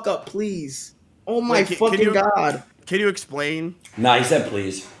the fuck up, please. Oh my fucking God. Can you explain? Nah, he said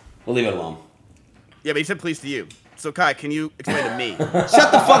please. We'll leave it alone. Yeah, but he said please to you. So, Kai, can you explain to me?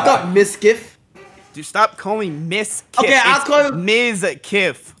 Shut the fuck up, Mizkif. Dude, stop calling me Mizkif. Okay, I'll call you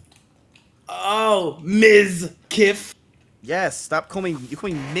Mizkif. Oh, Mizkif. Yes, stop calling me. You call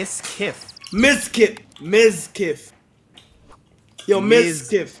me Mizkif. Mizkif. Yo,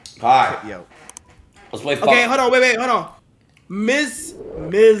 Mizkif. Hi. Yo. Let's play. Okay, hold on. Wait, hold on.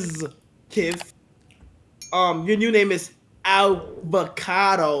 Mizkif. Your new name is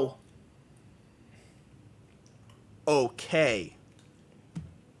Avocado. Okay.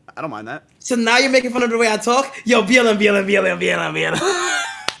 I don't mind that. So now you're making fun of the way I talk? Yo, BLM.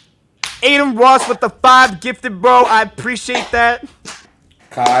 Adin Ross with the 5 gifted, bro. I appreciate that.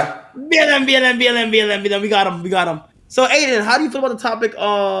 Kai. BLM. We got him. So, Adin, how do you feel about the topic?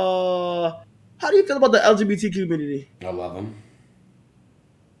 How do you feel about the LGBT community? I love him.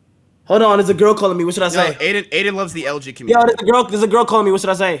 Hold on, there's a girl calling me. What should I say? Adin loves the LG community. Yo, there's a girl calling me. What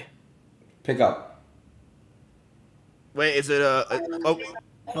should I say? Pick up. Wait, is it oh.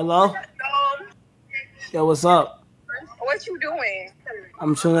 Hello? Yo, what's up? What you doing?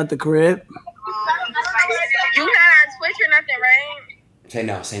 I'm chilling at the crib. You not on Twitch or nothing, right? Say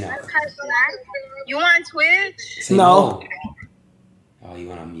no. You on Twitch? Say no. Oh, you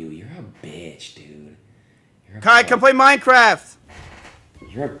want to mute? You're a bitch, dude. Kai, come play Minecraft.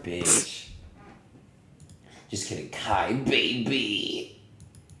 You're a bitch. Just kidding, Kai, baby.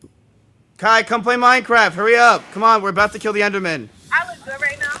 Kai, come play Minecraft. Hurry up. Come on, we're about to kill the Enderman. I look good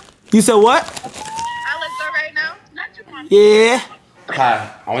right now. You said what? I look good right now. Not too much. Yeah.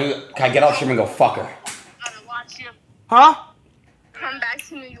 Kai, get off stream and go fuck her. I'm gonna watch you. Huh? Come back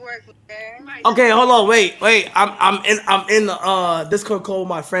to New York, man. Okay, hold on, wait. I'm in the Discord call with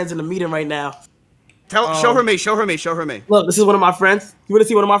my friends in the meeting right now. Show her me. Look, this is one of my friends. You wanna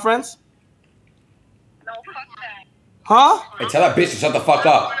see one of my friends? No, fuck that. Huh? Hey, tell that bitch to shut the fuck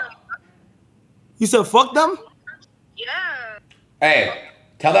up. You said fuck them? Yeah. Hey,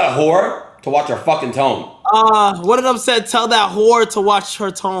 tell that whore to watch her fucking tone. One of them said tell that whore to watch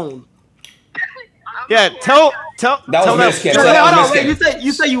her tone. Yeah, tell That was Mizkif. Hold That on, was wait, Mizkif.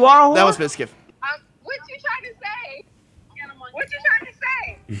 you say you are a whore? That was Mizkif. What you trying to say? What you trying to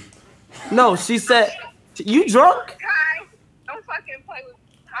say? No, she said, you drunk? Kai, don't fucking play with me.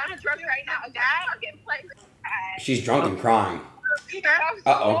 I'm drunk right now. Don't fucking play with me. She's drunk and crying.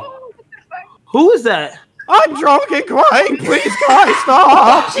 Uh-oh. Who is that? I'm drunk and crying. Please, guys,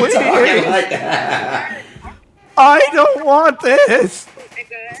 stop. Please. Like that. I don't want this.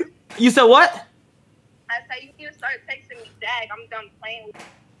 You said what? I said you need to start texting me back. I'm done playing with you.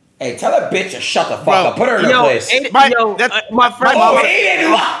 Hey, tell that bitch to shut the fuck up. Put her in her place. My friend. My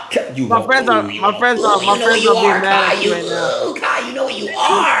friends are being mad at you right now. Kai, you know what you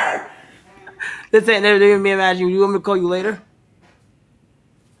are. They're being mad at you. You want me to call you later?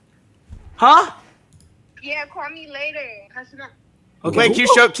 Huh? Yeah, call me later. Okay. Wait,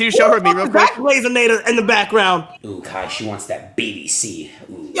 can you show her me real quick? That Blazinator in the background. Ooh, Kai, she wants that BBC.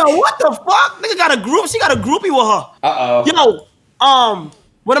 Ooh. Yo, what the fuck? Nigga got a group. She got a groupie with her. Uh-oh. Yo,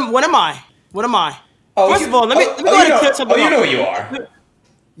 what am I? Oh, first of all, let me go ahead and clear something up. You know what you are.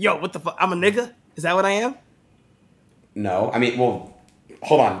 Yo, what the fuck? I'm a nigga? Is that what I am? No, I mean, well,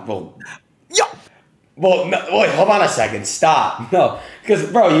 hold on. Yo. Well, no, wait, hold on a second. Stop. No,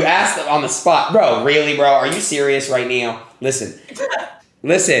 because, bro, you asked on the spot. Bro, really, bro? Are you serious right now? Listen.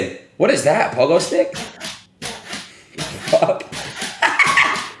 What is that? Pogo stick? Fuck.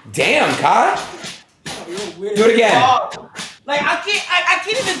 Damn, Kai. Do it again. Like I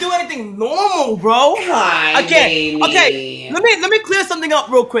can't even do anything normal, bro. Hi, baby. Okay. Let me clear something up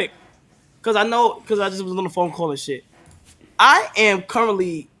real quick, cause I just was on the phone call and shit. I am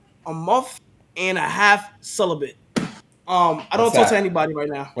currently a month and a half celibate. I don't talk to anybody right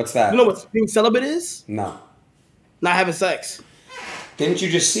now. What's that? You know what being celibate is? No. Not having sex. Didn't you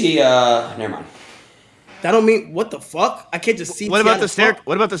just see? Never mind. That don't mean what the fuck. I can't just see. What about the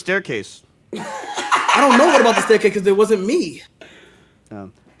staircase? I don't know what about the staircase because it wasn't me.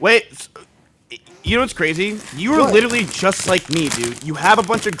 Wait, you know what's crazy? You are literally just like me, dude. You have a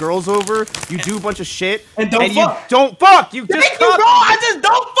bunch of girls over, you do a bunch of shit, and fuck. You don't fuck. You just thank you, bro. I just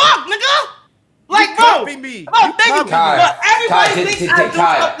don't fuck, nigga. Like, bro. Me. Oh, thank you.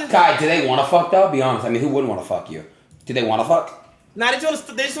 Kai, do they want to fuck though? Be honest. I mean, who wouldn't want to fuck you? Do they want to fuck? Nah, they just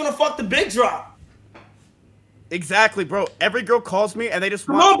want to fuck the big drop. Exactly, bro. Every girl calls me and they just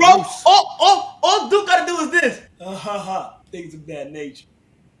want. Come on, bro. All Duke gotta do is this. Things of that nature.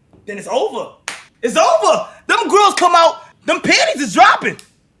 Then it's over. It's over. Them girls come out. Them panties is dropping.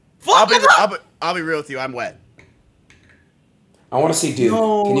 Fuck I'll be real with you. I'm wet. I want to see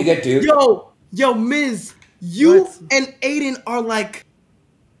Duke. Can you get Duke? Yo, Miz, you and Adin are like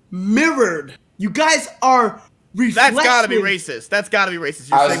mirrored. You guys are reflecting. That's gotta be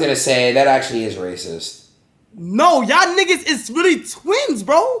racist. I was gonna say that actually is racist. No, y'all niggas is really twins,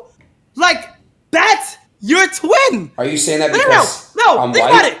 bro. Like, that's your twin. Are you saying that because I'm think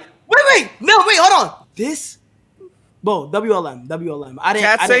white? about it. Wait, hold on. This, bro, WLM.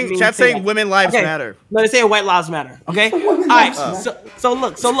 Chat saying women lives matter. No, they're saying white lives matter. Okay. All right. So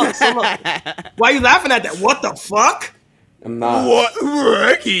look. Why are you laughing at that? What the fuck? I'm not. What,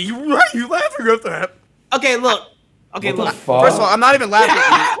 Ricky? You laughing at that? Okay, look. First of all, I'm not even laughing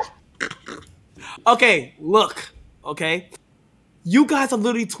at you. Okay, look. Okay, you guys are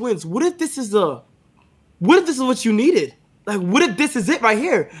literally twins. What if this is what you needed? Like, what if this is it right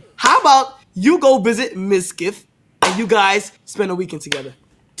here? How about you go visit Mizkif and you guys spend a weekend together?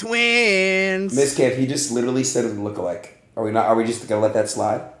 Twins. Mizkif, he just literally said it look alike. Are we just gonna let that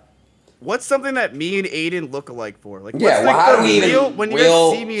slide? What's something that me and Adin look alike for? Like, how do we when you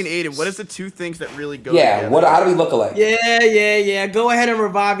guys see me and Adin, what is the two things that really go together? How do we look alike? Yeah. Go ahead and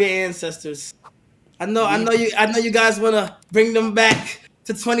revive your ancestors. I know you guys wanna bring them back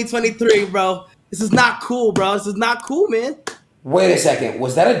to 2023, bro. This is not cool, bro. This is not cool, man. Wait a second.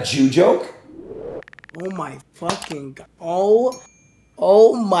 Was that a Jew joke? Oh my fucking god. Oh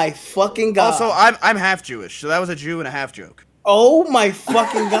my fucking god. Also, I'm half Jewish, so that was a Jew and a half joke. Oh my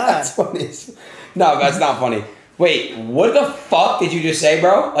fucking god. That's funny. No, that's not funny. Wait, what the fuck did you just say,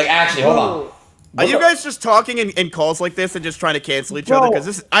 bro? Like, actually, hold on. Are you guys just talking in calls like this and just trying to cancel each other?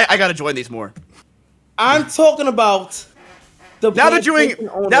 Because I gotta join these more. I'm talking about now they're doing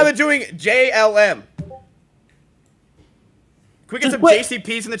JLM. Can we get some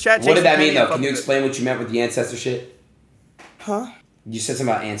JCPs in the chat? What did that mean, though? Can you explain what you meant with the ancestor shit? Huh? You said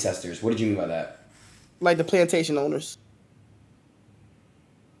something about ancestors. What did you mean by that? Like the plantation owners.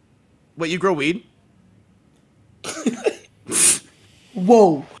 Wait, you grow weed?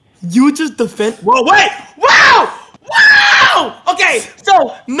 Whoa. You just defend... Whoa, wait! Wow! Okay,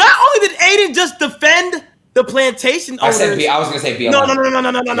 so not only did Adin just defend the plantation owners... I was going to say BLM. No.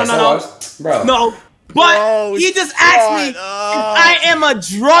 Bro. No, but he just asked me if I am a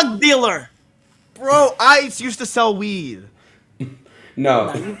drug dealer. Bro, I used to sell weed.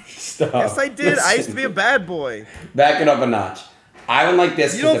 No. Stop. Yes, I did. I used to be a bad boy. Back it up a notch. I don't like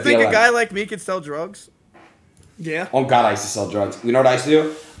this. You don't think a guy like me could sell drugs? Yeah. Oh God, I used to sell drugs. You know what I used to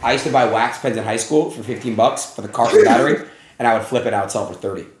do? I used to buy wax pens in high school for $15 for the carbon battery, and I would flip it and I would sell for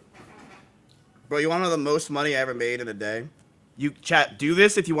 $30. Bro, you want to know the most money I ever made in a day? You chat, do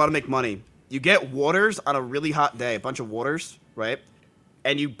this if you want to make money. You get waters on a really hot day, a bunch of waters, right?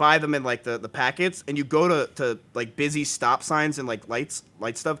 And you buy them in like the packets, and you go to like busy stop signs and like light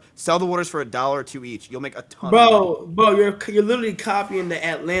stuff. Sell the waters for $1 or $2 each. You'll make a ton. Of money. Bro, you're literally copying the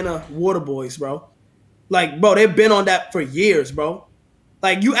Atlanta Water Boys, bro. Like, bro, they've been on that for years, bro.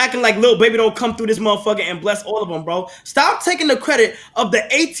 Like, you acting like Lil Baby don't come through this motherfucker and bless all of them, bro. Stop taking the credit of the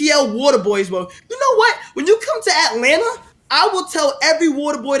ATL Water Boys, bro. You know what? When you come to Atlanta, I will tell every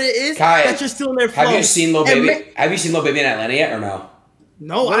water boy there is Kai, that you're still in their flow. Have you seen Lil Baby? Have you seen Lil Baby in Atlanta yet or no?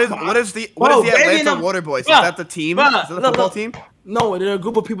 No. What is the Atlanta Water Boys? Is that the team? Is that the football team? No, they're a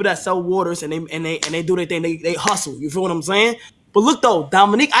group of people that sell waters and they do their thing. They hustle. You feel what I'm saying? But look though,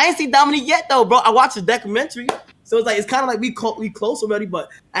 Dominique, I ain't seen Dominique yet though, bro. I watched the documentary, so it's like it's kind of like we close already. But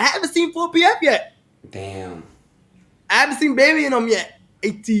I haven't seen 4PF yet. Damn. I haven't seen Baby in them yet.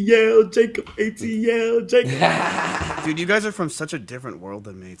 ATL Jacob, ATL Jacob. Dude, you guys are from such a different world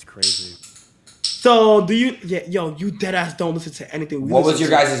than me. It's crazy. So do you? Yeah, yo, you dead ass don't listen to anything. What was your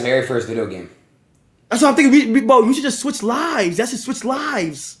guys' very first video game? That's what I'm thinking. Bro, you should just switch lives. That's just switch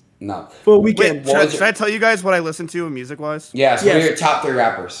lives. No. For a weekend. Wait, should I tell you guys what I listen to music-wise? Yeah, so what are your top 3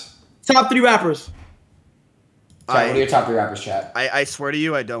 rappers? Top 3 rappers. Chat, what are your top 3 rappers, chat? I swear to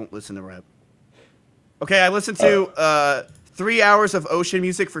you, I don't listen to rap. Okay, I listen to 3 hours of ocean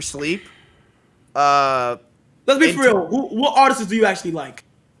music for sleep. Let's be for real. What artists do you actually like?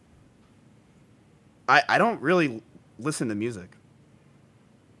 I don't really listen to music.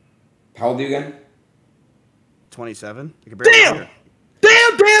 How old are you again? 27. I can Damn! Damn!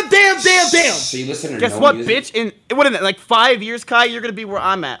 So you listen to Guess no what, music? bitch? What in it, like 5 years, Kai, you're gonna be where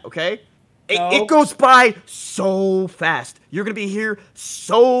I'm at, okay? No. It goes by so fast. You're gonna be here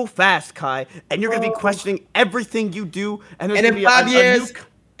so fast, Kai, and you're gonna be questioning everything you do. And there's in gonna be 5 years, a new...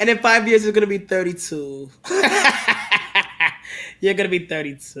 and in 5 years, it's gonna be 32. You're gonna be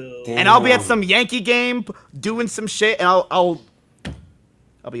 32. Damn. And I'll be at some Yankee game doing some shit, and I'll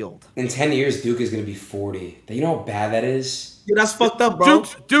be old. In 10 years, Duke is going to be 40. You know how bad that is? Yo, that's fucked up, bro.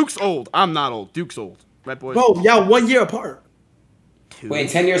 Duke's old. I'm not old. Duke's old. Right, boys? Bro, y'all 1 year apart. 2. Wait, in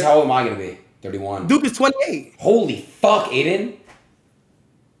 10 years, how old am I going to be? 31. Duke is 28. Holy fuck, Adin.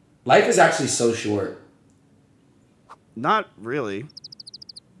 Life is actually so short. Not really.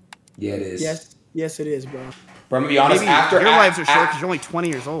 Yeah, it is. Yes, it is, bro. But I'm going to be honest, Maybe your lives are short because you're only 20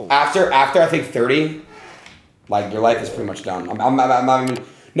 years old. After I think 30, like, your life is pretty much done. I'm not even...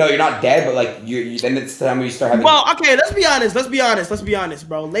 No, you're not dead, but, like, you then it's the time where you start having... Well, okay, let's be honest,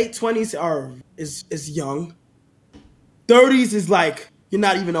 bro. Late 20s is young. 30s is like, you're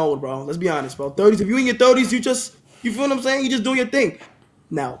not even old, bro. Let's be honest, bro. 30s, if you in your 30s, you feel what I'm saying? You just doing your thing.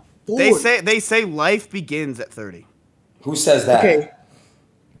 Now, 40. They say life begins at 30. Who says that? Okay.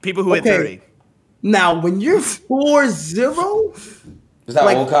 People who hit 30. Now, when you're 40, Is that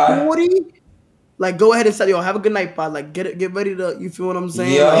like old guy? 40, like go ahead and say, yo, have a good night, bud. Like get ready to, you feel what I'm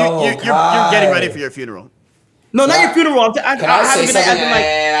saying? Yo. Like, You're getting ready for your funeral. no, not your funeral. Can I say something?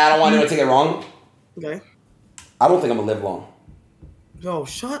 I don't want anyone to take it wrong. Okay. I don't think I'm going to live long. Yo,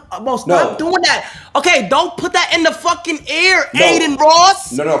 shut up. Bro, stop doing that. Okay, don't put that in the fucking air, Adin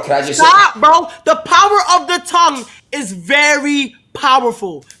Ross. No, can I just stop, bro? The power of the tongue is very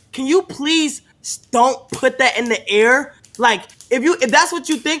powerful. Can you please don't put that in the air? Like, if that's what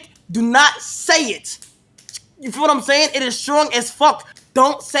you think, do not say it. You feel what I'm saying? It is strong as fuck.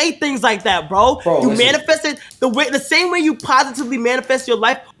 Don't say things like that, bro. You manifest it the same way you positively manifest your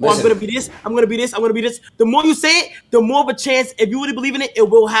life. Oh, I'm gonna be this. I'm gonna be this. I'm gonna be this. The more you say it, the more of a chance. If you really believe in it, it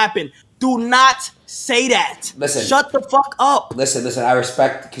will happen. Do not say that. Listen. Shut the fuck up. Listen. I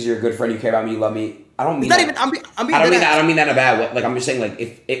respect because you're a good friend. You care about me. You love me. I don't mean it's that. Not even. I don't mean that in a bad way. Like I'm just saying. Like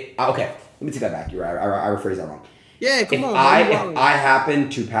okay. Let me take that back. You're right. I rephrased that wrong. Yeah. Come on. If I happen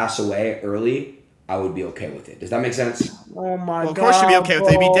to pass away early, I would be okay with it. Does that make sense? Oh my god. Of course you'd be okay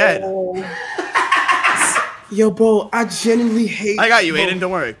with it. You'd be dead. Yo, bro, I genuinely hate. I got you, Adin.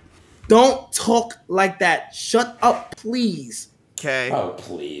 Don't worry. Don't talk like that. Shut up, please. Okay. Oh,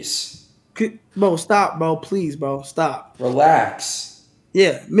 please. Bro, stop, bro. Please, bro. Stop. Relax.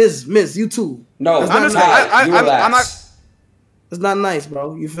 Yeah, Miss, you too. No, That's I'm not. It's not nice,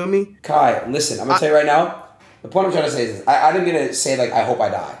 bro. You feel me? Kai, listen. I'm gonna tell you right now. The point I'm trying to say is this. I didn't mean to say, like, I hope I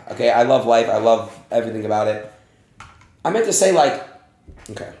die. Okay? I love life. I love everything about it. I meant to say, like,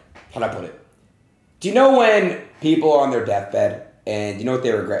 okay, how do I put it? Do you know when people are on their deathbed and you know what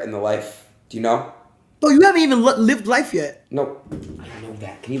they regret in their life? Do you know? Bro, you haven't even lived life yet. No, I don't know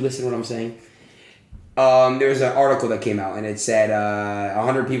that. Can you listen to what I'm saying? There was an article that came out, and it said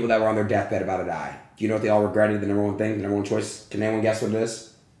 100 people that were on their deathbed about to die. Do you know what they all regretted? The number one thing, the number one choice. Can anyone guess what it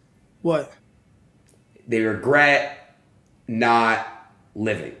is? What? They regret not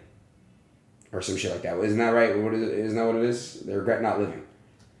living, or some shit like that. Isn't that right? What is it? Isn't that what it is? They regret not living.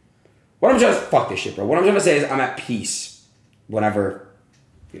 What I'm trying to fuck this shit, bro. What I'm trying to say is I'm at peace whenever,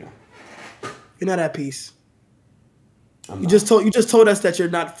 you know. You're not at peace. You just told us that you're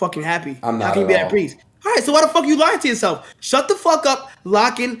not fucking happy. I'm not. How can you be at peace? All right, so why the fuck you lying to yourself? Shut the fuck up,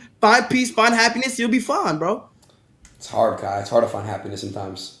 lock in, find peace, find happiness. You'll be fine, bro. It's hard, Kai. It's hard to find happiness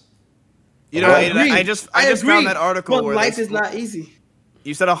sometimes. You know, I just found that article but where life is not easy.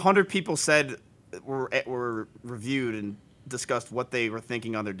 You said 100 people said were reviewed and discussed what they were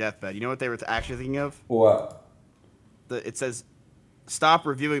thinking on their deathbed. You know what they were actually thinking of? What? It says, "Stop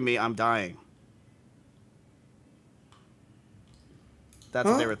reviewing me. I'm dying." That's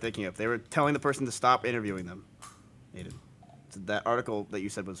what they were thinking of. They were telling the person to stop interviewing them. Adin. That article that you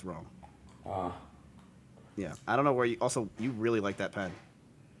said was wrong. Yeah, I don't know where you. Also, you really like that pen.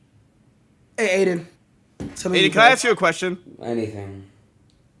 Hey, Adin. Adin, can I ask you a question? Anything.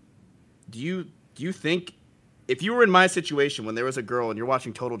 Do you think, if you were in my situation when there was a girl and you're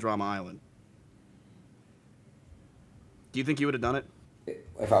watching Total Drama Island, do you think you would have done it?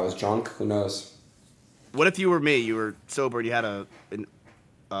 If I was drunk, who knows? What if you were me? You were sober and you had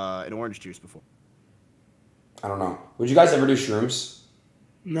an orange juice before. I don't know. Would you guys ever do shrooms?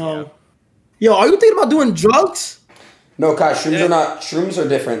 No. Yeah. Yo, are you thinking about doing drugs? No, Kai, shrooms are not. Shrooms are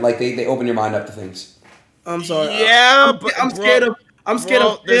different. Like they open your mind up to things. I'm sorry. Yeah, I'm scared of. I'm scared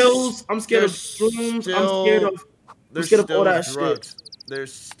of pills. I'm scared of shrooms. I'm scared of all that drugs. shit.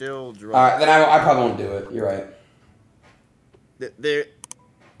 There's still drugs. All right, then I probably won't do it. You're right.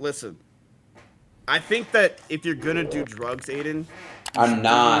 Listen. I think that if you're gonna do drugs, Adin, I'm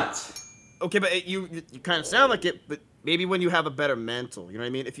not. Okay, but you kind of sound like it. But maybe when you have a better mental, you know what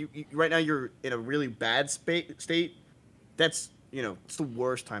I mean. If you right now you're in a really bad state, that's it's the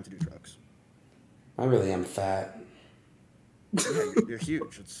worst time to do drugs. I really am fat. Yeah, you're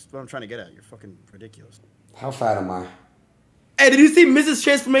huge. That's what I'm trying to get at. You're fucking ridiculous. How fat am I? Hey, did you see Mrs.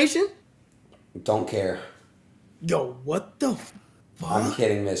 Transformation? Don't care. Yo, what the fuck? I'm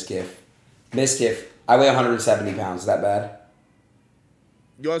kidding, Mizkif. Mizkif, I weigh 170 pounds. Is that bad?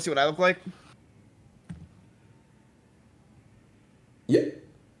 You want to see what I look like? Yeah.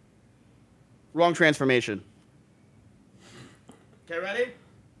 Wrong transformation. Okay, ready?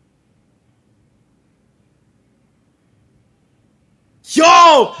 Yo,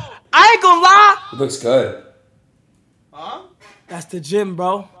 I ain't gonna lie. It looks good. Huh? That's the gym,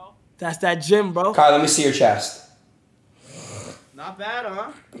 bro. That's that gym, bro. Kai, let me see your chest. Not bad,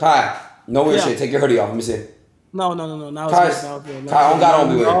 huh? Kai, no weird shit. Take your hoodie off. Let me see. No. Now it's Kai, good. Now it's good. Kai, don't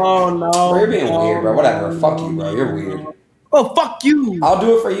be weird. Oh, no. Bro, you're being weird, bro. Whatever. Fuck you, bro. You're weird. Oh, fuck you. I'll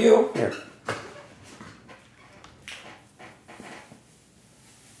do it for you. Here.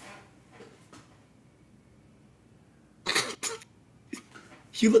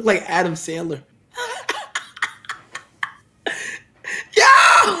 You look like Adam Sandler. Yo!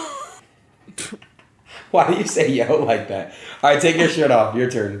 Why do you say yo like that? All right, take your shirt off.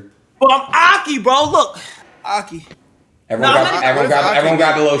 Your turn. Well, I'm Aki, bro. Look. Aki. Everyone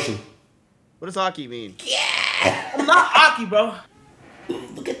grab the lotion. What does hockey mean? Yeah. I'm not Aki, bro. Ooh,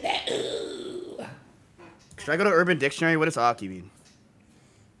 look at that. Ooh. Should I go to Urban Dictionary? What does hockey mean?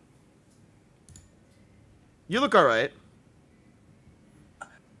 You look all right.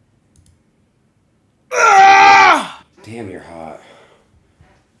 Damn, you're hot.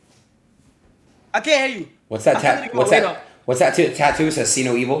 I can't hear you. What's that tattoo? What's that tattoo? It says "See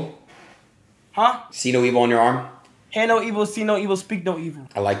no evil." Huh? See no evil on your arm. Hear no evil, see no evil, speak no evil.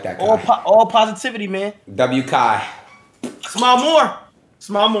 I like that guy. All positivity, man. W Kai. Smile more.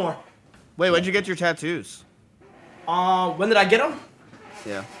 Smile more. Wait, when'd you get your tattoos? When did I get them?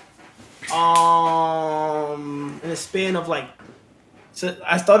 Yeah. In a span of like, so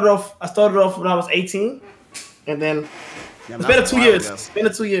I started off when I was 18, and then it's been 2 years. It's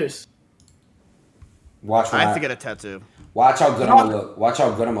been 2 years. Watch. I have to get a tattoo. Watch how good I'm gonna look. Watch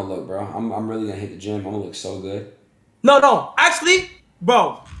how good I'm gonna look, bro. I'm really gonna hit the gym. I'm gonna look so good. No. Actually,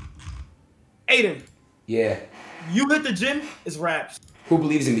 bro. Adin. Yeah. You hit the gym, it's raps. Who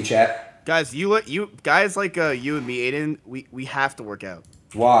believes in me, chat? Guys, you guys like you and me, Adin, we have to work out.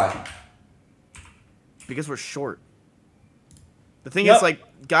 Why? Because we're short. The thing is, like,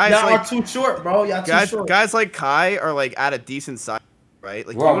 guys y'all like are too short, bro. Y'all too short. Guys like Kai are like at a decent size, right?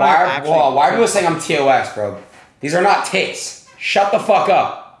 Like, bro, why are people saying I'm TOX, bro? These are not tits. Shut the fuck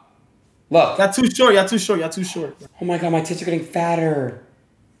up. Look. Y'all too short. Y'all too short. Y'all too short. Oh my god, my tits are getting fatter.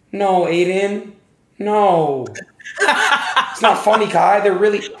 No, Adin. No. It's not funny, Kai. They're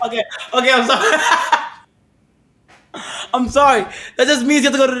really... Okay, I'm sorry. I'm sorry. That just means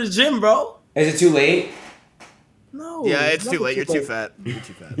you have to go to the gym, bro. Is it too late? No. Yeah, it's too late. You're too fat. You're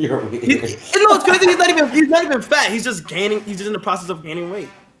too fat. You're weird. No, it's crazy. He's not even fat. He's just gaining. He's just in the process of gaining weight.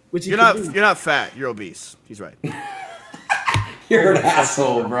 Which You're not fat. You're obese. He's right. You're an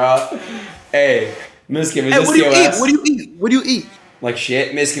asshole, bro. Hey, Mizkif, is this what do you TOS? eat? What do you eat? What do you eat? Like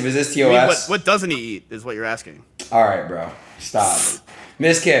shit? Mizkif, is this I mean, TOS? what doesn't he eat is what you're asking. Alright, bro. Stop.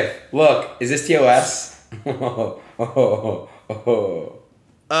 Mizkif, look, is this TOS?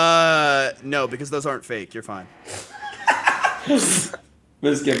 No, because those aren't fake. You're fine.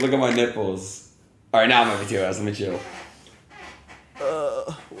 Mizkif, look at my nipples. Alright, now I'm over TOS. Let me chill.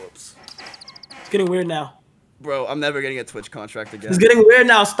 Whoops. It's getting weird now. Bro, I'm never getting a Twitch contract again. It's getting weird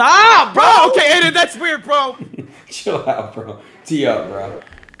now. Stop, bro. Bro, okay, Adin, that's weird, bro. Chill out, bro. Tee up, bro.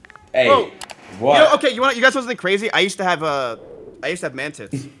 Hey, Bro, what? You know, okay, you guys want something crazy? I used to have man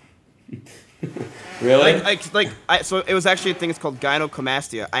tits. Really? So it was actually a thing. It's called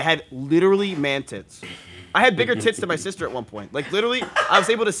gynecomastia. I had literally man tits. I had bigger tits than my sister at one point. Like literally, I was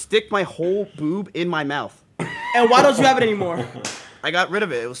able to stick my whole boob in my mouth. And why don't you have it anymore? I got rid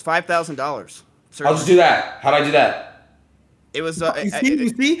of it. It was $5,000. I'll just do that. How'd I do that? It was. You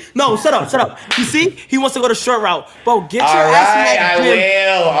see? No, shut up. You see? He wants to go the short route. Bro, get your All ass in right, that I gym.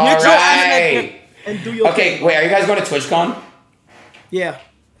 will. All Get your ass in that right. gym and do your Okay, thing. wait. Are you guys going to TwitchCon? Yeah.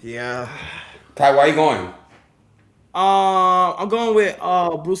 Yeah. Kai, why are you going? I'm going with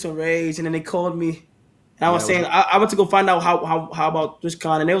Bruce and Rage, and then they called me, and I was saying I went to go find out how about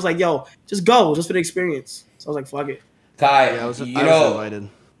TwitchCon, and they was like, "Yo, just go, just for the experience." So I was like, "Fuck it." Kai, I was are invited.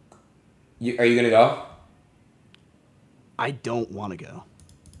 you gonna go? I don't want to go.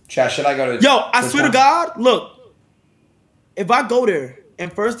 Chat, should I go to? Yo, I swear to God, look, if I go there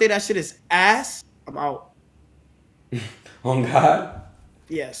and first day that shit is ass, I'm out. Oh God.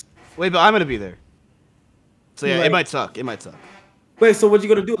 Yes. Wait, but I'm gonna be there. So yeah, Right. it might suck. It might suck. Wait, so what you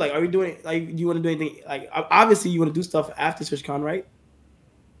gonna do? Like, are you doing like you want to do anything? Like, obviously you want to do stuff after TwitchCon, right?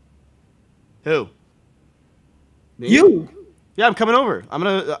 Who? Me? You. Yeah, I'm coming over.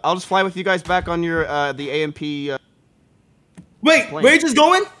 I'll just fly with you guys back on your the AMP. Wait, plane. Rage is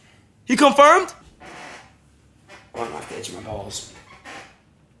going? He confirmed? Oh, I'm not to itch my balls.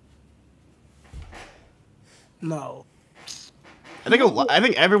 No. I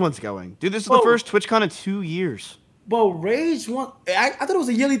think everyone's going. Dude, this is the Oh. first TwitchCon in 2 years. Bro, Rage want. I thought it was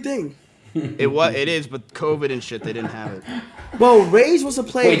a yearly thing. It is, but COVID and shit, they didn't have it. Bro, Rage wants to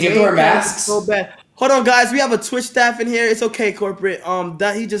play. Wait, do you have to wear masks? So bad. Hold on, guys. We have a Twitch staff in here. It's okay, corporate.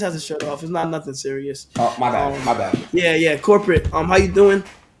 That he just has his shirt off. It's not nothing serious. Oh, my bad. My bad. Yeah, corporate. How you doing?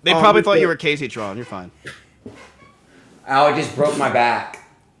 They probably thought you were Casey Tron. You're fine. Ow, I just broke my back.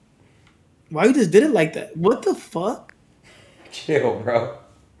 Why you just did it like that? What the fuck? Chill, bro.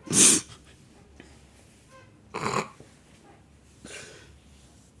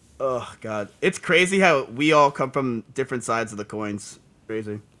 Oh God, it's crazy how we all come from different sides of the coins.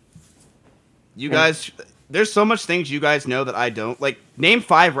 Crazy. You guys, there's so much things you guys know that I don't. Like, name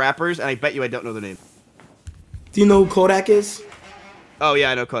 5 rappers, and I bet you I don't know their name. Do you know who Kodak is? Oh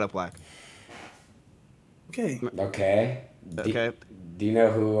yeah, I know Kodak Black. Okay. Okay. Okay. Do you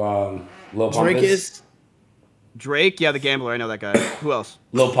know who Lil Pump Drake is? is. Drake, yeah, the gambler. I know that guy. Who else?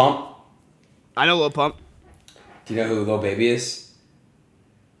 Lil Pump. I know Lil Pump. Do you know who Lil Baby is?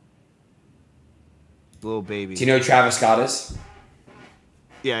 Lil Baby. Do you know who Travis Scott is?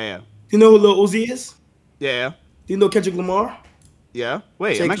 Yeah. Do you know who Lil Uzi is? Yeah. Do you know Kendrick Lamar? Yeah.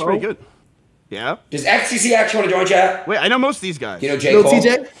 Wait, J. I'm actually pretty Cole? good. Yeah. Does XTC actually want to join chat? Wait, I know most of these guys. Do you know J. Lil Cole?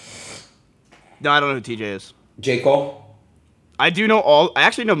 TJ? No, I don't know who TJ is. J. Cole? I do know all. I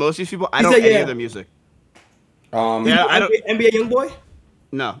actually know most of these people. I don't know said any yeah. of their music. Yeah, I don't. NBA Youngboy?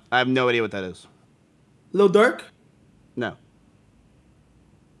 No, I have no idea what that is. Lil Durk? No.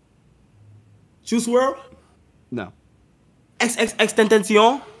 Juice WRLD? No.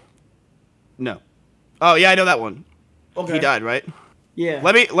 XXXTentacion? No. Oh yeah, I know that one. Okay. He died, right? Yeah.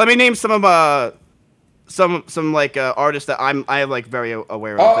 Let me name some of some like artists that I am like very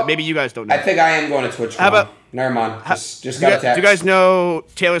aware of. Oh, That maybe you guys don't know. I think I am going to Twitch. How about- Never mind. Just do, got a text. do you guys know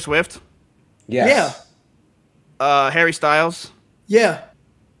Taylor Swift? Yes. Harry Styles? Yeah.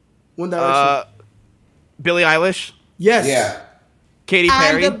 One Direction. Billie Eilish? Yes. Yeah. Katy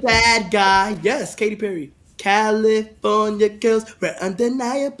Perry? I'm the bad guy. Yes, Katy Perry. California girls were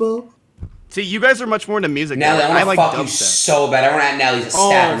undeniable. See, you guys are much more into music. Nelly, than I want to like fuck you dubstep. so bad. I want to add Nelly's a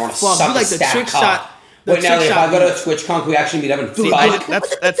stat. I want to fuck. suck You like a the stat trick cock. shot. Wait, now if I go to TwitchCon, can we actually meet up and See,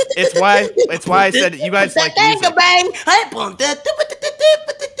 it's why I said you guys like music. Bang,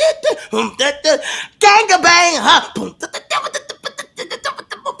 ganga bang,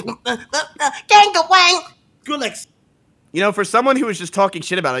 ganga bang. Skrillex. You know, for someone who was just talking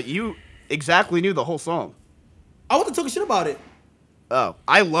shit about it, you exactly knew the whole song. I wasn't talking shit about it. Oh,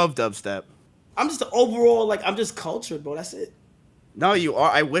 I love dubstep. I'm just overall like I'm just cultured, bro. That's it. No, you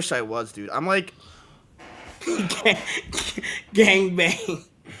are. I wish I was, dude. I'm like gang bang.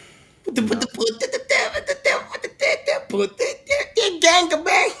 Gang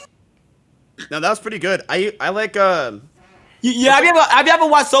bang. No, that was pretty good. I like Yeah, have you ever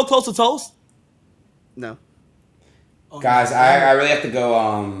watched So Close to Toast? No. Oh, guys, I really have to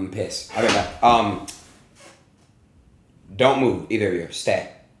go piss. I'll get back. Don't move, either of you. Stay.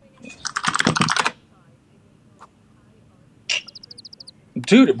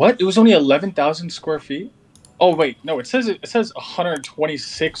 Dude, what? It was only 11,000 square feet? Oh wait, no, it says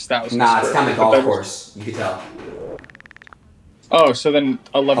 126,000. Nah, it's kind of golf course. You can tell. Oh, so then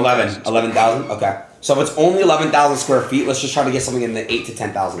 11,000. 11,000? Okay. So if it's only 11,000 square feet, let's just try to get something in the 8,000 to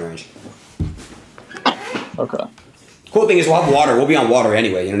 10,000 range. Okay. Cool thing is we'll have water. We'll be on water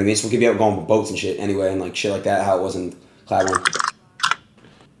anyway, you know what I mean? So we'll be out going with boats and shit anyway, and like shit like that, how it was in Clyburn.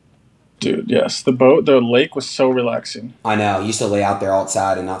 Dude, yes. The lake was so relaxing. I know. You used to lay out there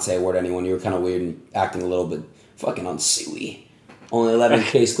outside and not say a word to anyone. You were kind of weird and acting a little bit fucking unsuey. Only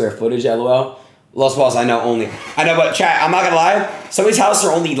 11K square footage, LOL. Los Balls, I know, but chat, I'm not gonna lie. Some of these houses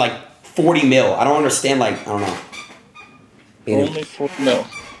are only like 40 mil. I don't understand, like, I don't know. Only 40 mil.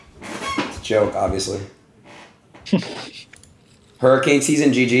 It's a joke, obviously. Hurricane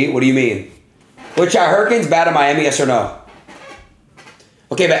season, GG? What do you mean? Which hurricane's bad in Miami, yes or no?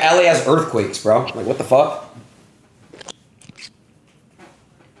 Okay, but LA has earthquakes, bro. Like, what the fuck?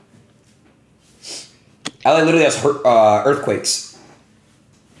 LA literally has earthquakes.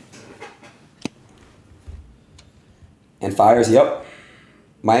 And fires, yep.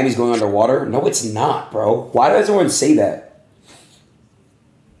 Miami's going underwater. No, it's not, bro. Why does everyone say that?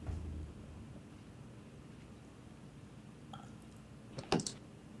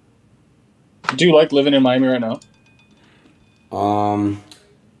 Do you like living in Miami right now?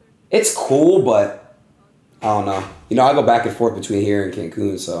 It's cool, but I don't know. You know, I go back and forth between here and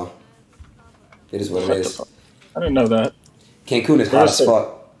Cancun, so it is what it is. I didn't know that. Cancun is hot as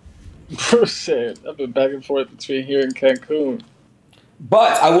fuck. Bruce said, I've been back and forth between here and Cancun.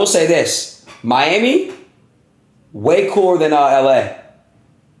 But I will say this. Miami, way cooler than LA.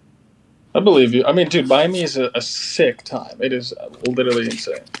 I believe you. I mean, dude, Miami is a sick time. It is literally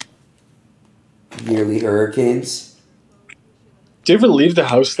insane. Yearly hurricanes. Do you ever leave the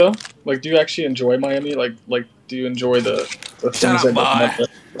house though? Like, do you actually enjoy Miami? Like, do you enjoy the things that?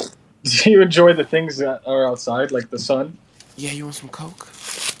 Do you enjoy the things that are outside, like the sun? Yeah, you want some Coke?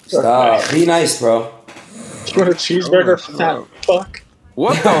 Stop. Be nice, bro. You want a cheeseburger, fat fuck?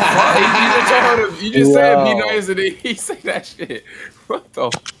 What the fuck? You just said be nice and then he said that shit. What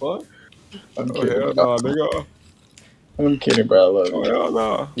the fuck? I'm kidding. Hell no, nigga. I'm kidding, bro. I love you. Hell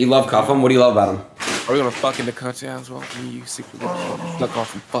no. You love Cuffham? What do you love about him? Are we gonna fuck in the country as well? Me, you, secretly suck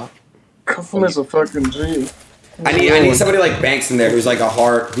off and fuck. Cuffham is a fucking G. I need somebody like Banks in there who's like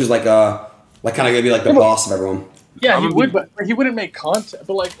who's like kind of gonna be like the boss of everyone. Yeah, he would, but he wouldn't make content.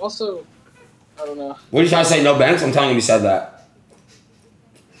 But like, also, I don't know. What are you trying to say? No Banks? I'm telling you, said that.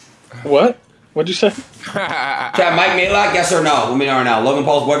 What? What'd you say? Chat, Mike Malak, yes or no? Let me know right now. Logan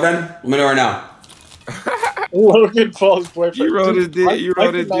Paul's boyfriend? Let me know right now. Logan Paul's boyfriend. You wrote his dick. You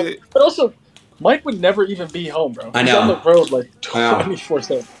wrote his dick. But also, Mike would never even be home, bro. I know. He's on the road like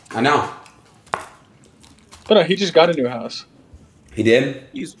 24/7. I know. But no, he just got a new house. He did?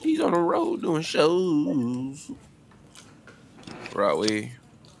 He's on the road doing shows. Right way.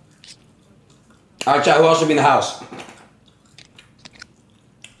 All right, chat. Who else should be in the house?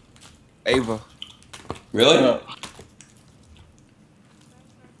 Ava. Really? I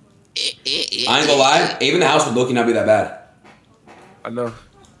ain't gonna lie. Ava in the house would look not be that bad. I know.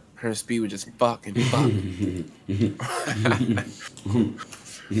 Her speed was just fucking fuck.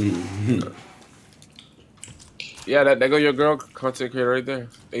 Yeah, that go your girl content creator right there,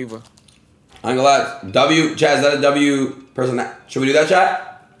 Ava. I ain't gonna lie. W, chat, is that a W person? Should we do that,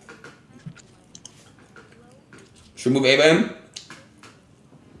 chat? Should we move Ava in?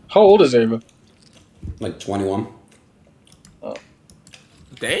 How old is Ava? Like 21. Oh.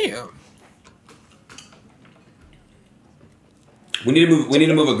 Damn. We need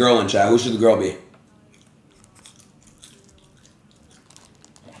to move a girl in, chat. Who should the girl be?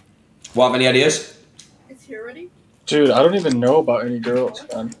 Well, have any ideas? Is he ready? Dude, I don't even know about any girls,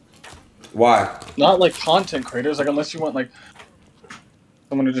 man. Why? Not like content creators. Like unless you want like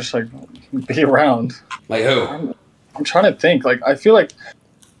someone to just like be around. Like who? I'm trying to think. Like I feel like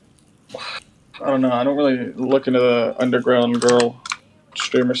I don't know. I don't really look into the underground girl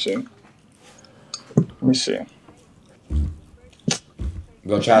streamer scene. Let me see.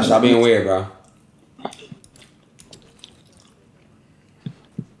 Go chat. Stop being weird, bro.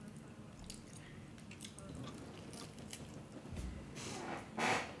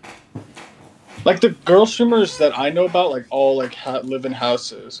 Like the girl streamers that I know about, like all like live in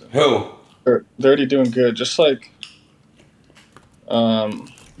houses. Who? They're already doing good. Just like, like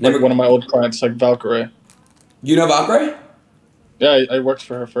one of my old clients, like Valkyrie. You know Valkyrie? Yeah, I worked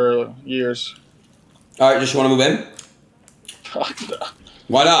for her for years. All right, just want to move in? Fuck no.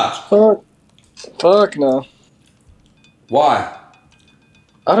 Why not? Fuck no. Why?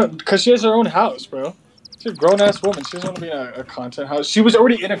 I don't, because she has her own house, bro. She's a grown ass woman. She doesn't want to be in a content house. She was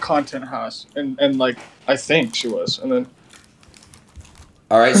already in a content house, and like I think she was, and then.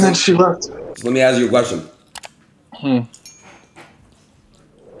 All right. And then she left. So let me ask you a question.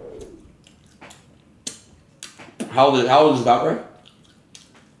 How old is Valkyrie?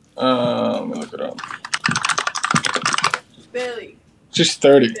 Let me look it up. Billy. She's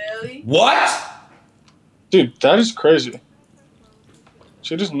 30. Billy. What? Dude, that is crazy.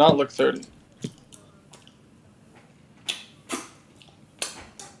 She does not look 30.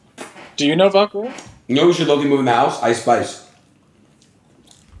 Do you know Valkyrie? You know who should look move in the house? Ice Spice.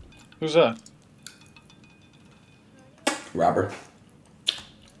 Who's that? Rapper.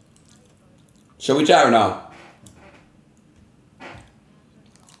 Shall we chat or no?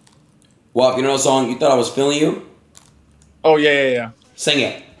 Well, you know the song You Thought I Was Feeling You? Oh yeah. Sing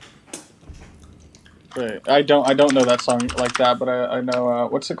it. Great. I don't know that song like that, but I know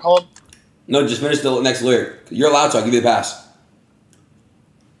what's it called? No, just finish the next lyric. You're allowed to. I'll give you the pass.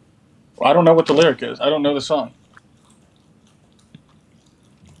 Well, I don't know what the lyric is. I don't know the song.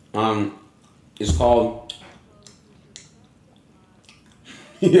 It's called.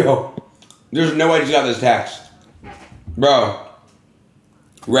 Yo, there's no way you got this text, bro.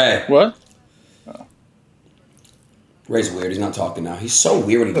 Ray. What? Ray's weird. He's not talking now. He's so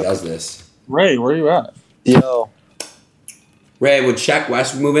weird when he does this. Ray, where you at? Yo. Ray, would Shaq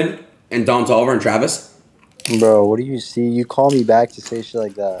West move in and Don Tolliver and Travis? Bro, what do you see? You call me back to say shit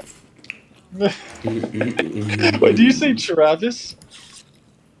like that. Wait, do you say Travis?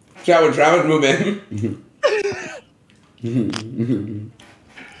 Shaq, would Travis move in?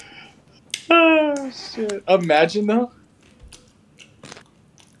 Oh, shit. Imagine, though.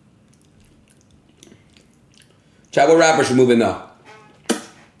 Chad, what rapper should move in though?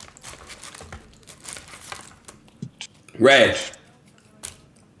 Ray.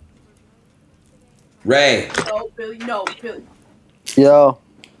 No, Billy. No, Billy. Yo.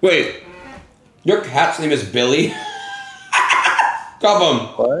 Wait. Your cat's name is Billy? Cuff him.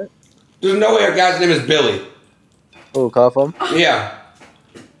 What? There's no way your cat's name is Billy. Oh, cuff him? Yeah.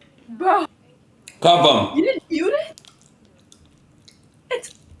 Bro. Cuff him. You didn't mute it?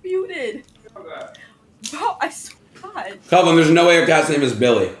 It's muted. Bro, I swear to God. Cuff him. There's no way your cat's name is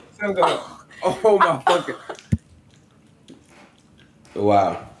Billy. Oh my fucking.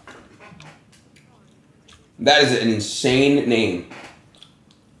 Wow. That is an insane name.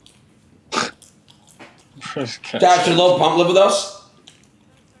 Chad, should Lil Pump live with us?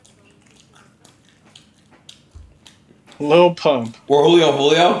 Lil Pump. Or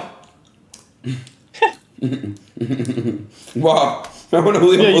Julio? Wow. Remember when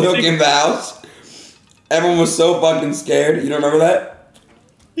Julio came to the house? Everyone was so fucking scared. You don't remember that?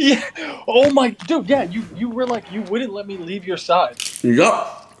 Yeah. Oh my, dude. Yeah. You were like, you wouldn't let me leave your side.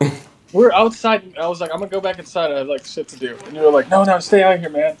 Yup. We're outside. And I was like, I'm gonna go back inside. I have like shit to do. And you were like, no, stay out here,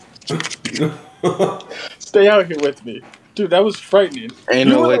 man. Stay out here with me, dude. That was frightening. Ain't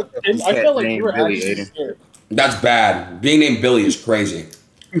no way. I felt like you were actually scared. That's bad. Being named Billy is crazy.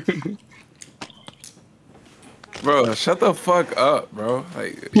 Bro, shut the fuck up, bro.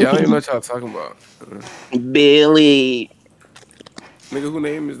 Like, y'all don't even know what y'all talking about. Billy. Nigga, who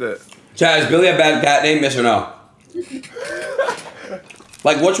name is that? Chad, is Billy a bad cat name, yes or no?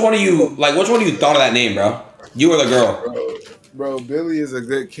 Which one of you thought of that name, bro? You or the girl? Bro, Billy is a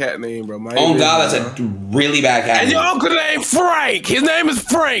good cat name, bro. Oh God, that's a really bad cat name. And your uncle named Frank. His name is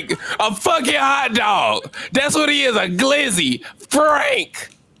Frank. A fucking hot dog. That's what he is, a glizzy.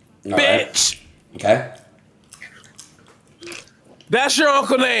 Frank. All bitch. Right. Okay. That's your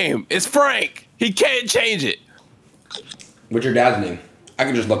uncle name. It's Frank. He can't change it. What's your dad's name? I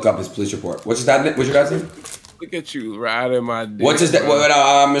can just look up his police report. What's your dad's name? Look at you riding my dick. What's his dad?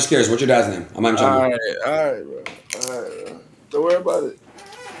 I'm just curious. What's your dad's name? I'm not All right, bro. All right, bro. Don't worry about it.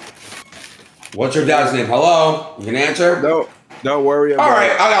 What's your dad's name? Hello? You can answer? Don't worry about it. All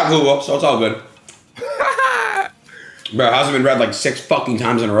right, it. I got Google, so it's all good. Bro, it hasn't been read like 6 fucking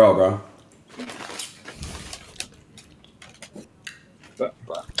times in a row, bro.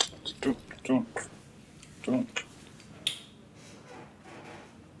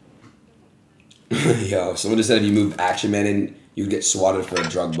 Yo, someone just said if you move Action Man in, you'd get swatted for a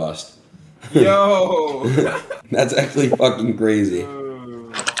drug bust. Yo! That's actually fucking crazy.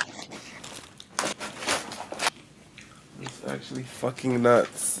 It's actually fucking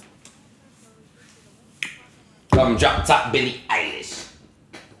nuts. Come drop top Billie Eilish.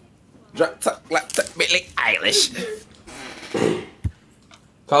 Drop top laptop Billie Eilish.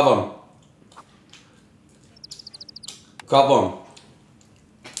 Cover him.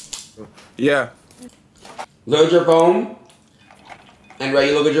 Yeah. Look at your phone. And Ray,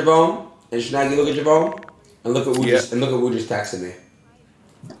 you look at your phone. And Shenanigans, look at your phone. And look at who just texted me.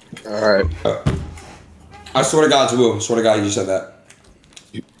 Alright. I swear to God, it's Will. I swear to God, you just said that.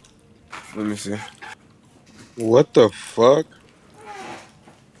 Let me see. What the fuck?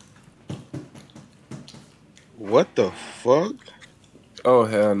 What the fuck? Oh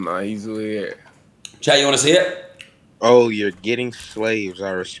hell no, he's weird. Chat, you want to see it? Oh, you're getting slaves. I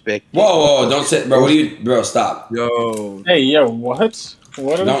respect you. Whoa, don't sit, bro. What are you, bro? Stop. Yo. Hey, yo, what?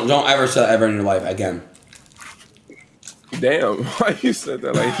 What? Don't ever say that ever in your life again. Damn, why you said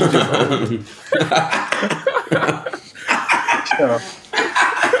that like he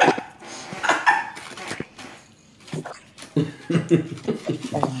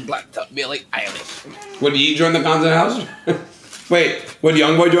just Black Top Billie Eilish. Would you join the content house? Wait, would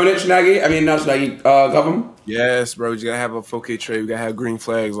Young Boy join it, Shenagi? I mean, not Shenagi, Govum? Yes, bro. You gotta have a 4K tray. We gotta have green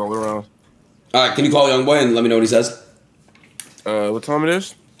flags all around. All right, can you call Young Boy and let me know what he says? What time it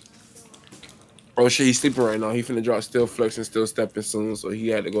is? Oh shit, he's sleeping right now. He finna drop still flex and still stepping soon, so he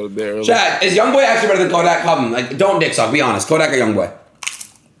had to go to bed early. Chad, is Young Boy actually better than Kodak? Govum? Like, don't dick suck. Be honest. Kodak or Young Boy?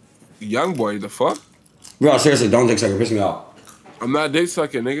 Young Boy, the fuck? Bro, seriously, don't dick suck. You're pissing me off. I'm not dick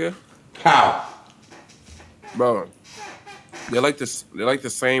sucking, nigga. How? Bro, they're like this. They're like the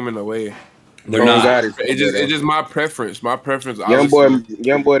same in a way. They're not. It's just my preference. My preference. Young boy,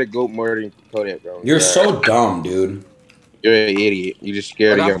 the goat more than Kodak, bro. You're so dumb, dude. You're an idiot. You just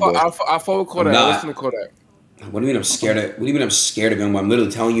scared of Young Boy. I follow Kodak. I listen to Kodak. What do you mean I'm scared of? What do you mean I'm scared of Young Boy? I'm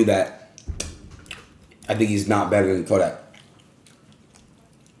literally telling you that I think he's not better than Kodak.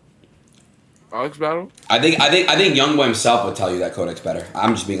 Alex Battle? I think Young Boy himself would tell you that Kodak's better.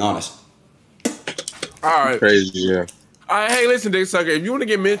 I'm just being honest. All right. Crazy, yeah. All right, hey, listen, Dick Sucker. If you want to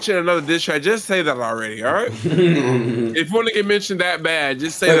get mentioned in another diss track, just say that already, all right? If you want to get mentioned that bad,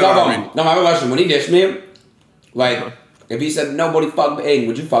 just say that already. No, my question. When he dissed me, like, if he said nobody fuck with Adin,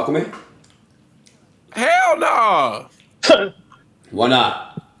 would you fuck with me? Hell no. Why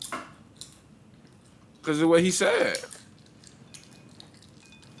not? Because of what he said.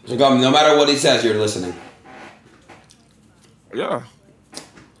 So, no matter what he says, you're listening. Yeah.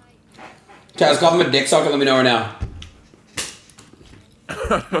 Chaz, call him a dick sucker. Let me know right now.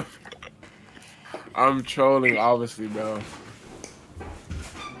 I'm trolling, obviously, bro. Alright,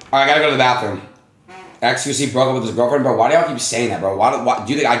 I gotta go to the bathroom. XQC broke up with his girlfriend, bro. Why do y'all keep saying that, bro? Why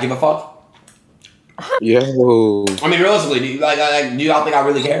do you think I give a fuck? Yo. I mean, realistically, do you all think I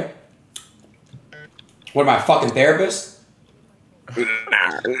really care? What am I, a fucking therapist?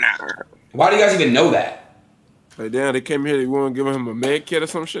 Nah. Why do you guys even know that? Like, damn, they came here, they want to give him a med kit or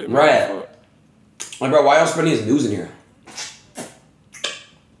some shit? Man. Right. Like, bro, why y'all spreading his news in here?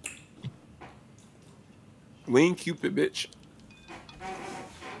 We ain't Cupid, bitch.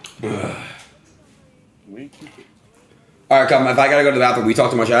 We ain't Cupid. Alright, come. If I gotta go to the bathroom, we talk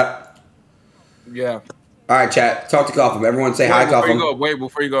to my chat? Yeah. Alright, chat. Talk to Coffin. Everyone say hi, Coffin.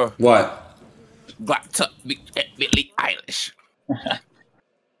 Before you go. What? Black Tuck Billie Eilish.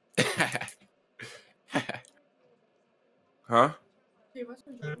 Huh? Hey, what's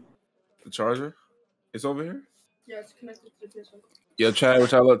my charger? The charger? It's over here? Yeah, it's connected to the PS5. Yo, Chad,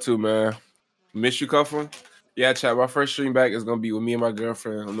 what y'all up to, man? Miss you, Cuffin? Yeah, Chad, my first stream back is going to be with me and my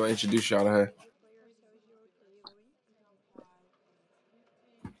girlfriend. I'm going to introduce y'all to her.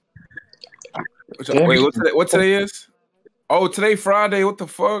 Wait, what today is? Oh, today Friday. What the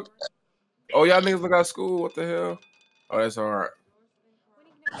fuck? Oh, y'all niggas look out of school. What the hell? Oh, that's all right.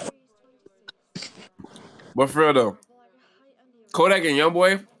 But for real, though, Kodak and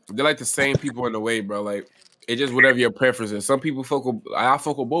Youngboy, they're like the same people in a way, bro. Like, it's just whatever your preference is. Some people I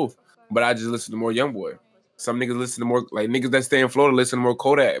fuck with both, but I just listen to more Youngboy. Some niggas listen to more, like, niggas that stay in Florida listen to more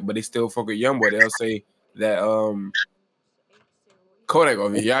Kodak, but they still fuck with Youngboy. They'll say that, Kodak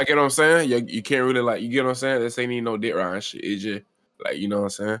over here. Y'all get what I'm saying? You can't really, like, you get what I'm saying? This ain't need no dick ride shit. It's just, like, you know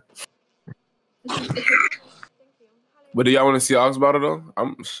what I'm saying? But do y'all want to see Ox battle though?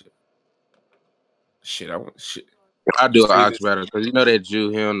 I'm shit. I want shit. I do Ox battle because you know that Jew.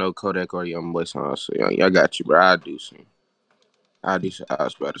 He don't know Kodak or Young Boy songs. So I got you, bro. I do some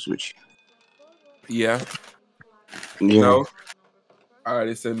Ox battles with you. Yeah. Yeah. No. I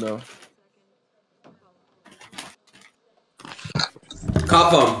already said no.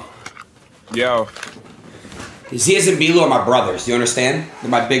 Cuff Yo. Zias and Bilu are my brothers. Do you understand? They're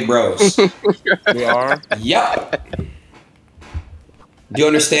my big bros. They are? Yep. Do you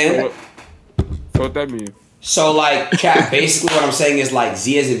understand? So what that mean? So, like, chat, basically what I'm saying is, like,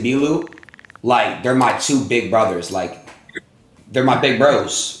 Zias and Bilu, like, they're my two big brothers. Like, they're my big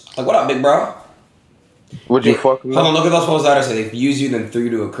bros. Like, what up, big bro? Would you fuck him? Hold on, look at Los Po's daughter said, if you use you, then threw you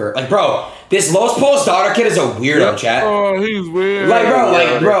to a curve. Like, bro, this Los Po's daughter kid is a weirdo, chat. Oh, he's weird.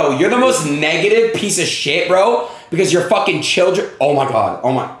 Like, bro, you're the most negative piece of shit, bro, because your fucking children. Oh my god.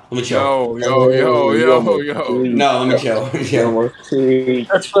 Oh my. Let me chill. Yo. No, let me chill. Let me chill.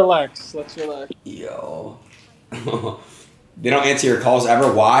 Let's relax. Yo. They don't answer your calls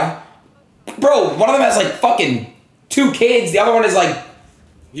ever. Why? Bro, one of them has like fucking 2 kids. The other one is like.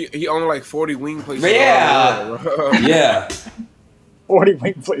 He owned like 40 wing places. Yeah. Yeah. 40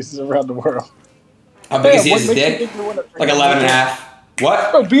 wing places around the world. How big is his dick? Like 11 and a half.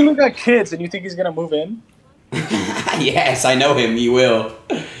 What? Bro, Bilu got kids and you think he's gonna move in? Yes, I know him. He will.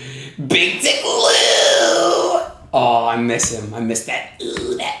 Big Dick Lou. Oh, I miss him. I miss that.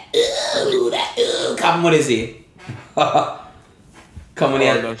 Cop him, what is he? Come when he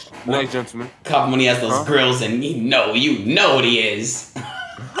has, nice gentleman. Cop him when he has those grills and you know what he is.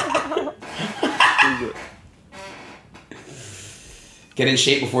 Get in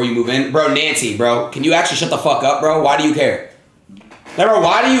shape before you move in. Bro, Nancy, bro. Can you actually shut the fuck up, bro? Why do you care? Like, bro,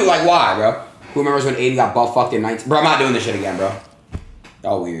 why, bro? Who remembers when Adin got butt fucked in 19? Bro, I'm not doing this shit again, bro.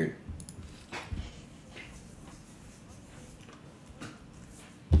 All weird.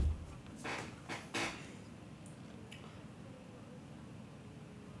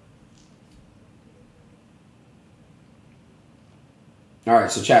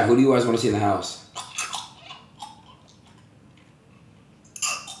 Alright, so chat, who do you guys want to see in the house?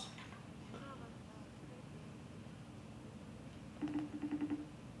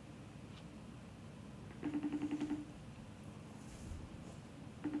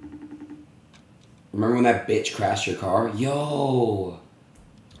 Remember when that bitch crashed your car? Yo.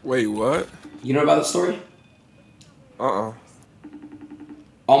 Wait, what? You know about the story? Uh-uh.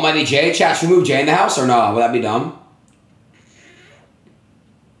 Almighty J? Chat, should we move Jay in the house or no? Would that be dumb?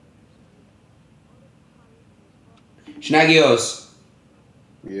 Schnagios.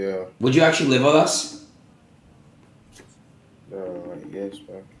 Yeah. Would you actually live with us? Yes,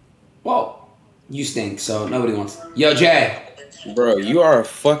 bro. Well, you stink, so nobody wants. Yo, Jay. Bro, you are a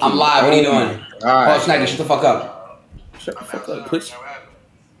fucking. I'm live. What are you doing? Oh, Snaggy, shut the fuck up. Shut the fuck up, pussy.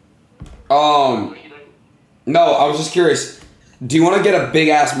 No, I was just curious. Do you want to get a big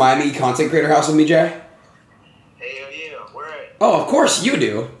ass Miami content creator house with me, Jay? Hell yeah, where at? Oh, of course you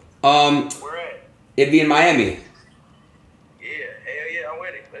do. Where at? It'd be in Miami. Yeah, I'm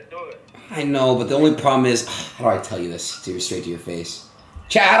with it. Let's do it. I know, but the only problem is, how do I tell you this straight to your face?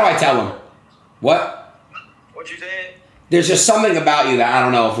 Chat, how do I tell him? What? What you said? There's just something about you that I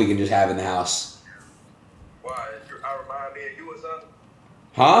don't know if we can just have in the house. Why? I remind me of you or something?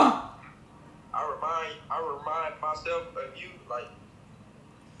 Huh? I remind myself of you, like.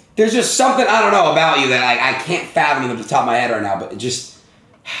 There's just something I don't know about you that I can't fathom at the top of my head right now, but it just,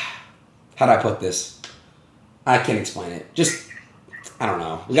 how do I put this? I can't explain it. Just, I don't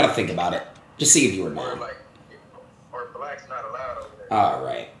know. We gotta think about it. Just see if you were mad. Or black's not allowed over there.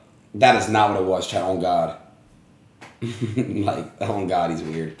 Alright. That is not what it was, chat. On God. Like, on God, he's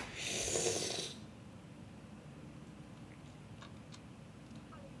weird.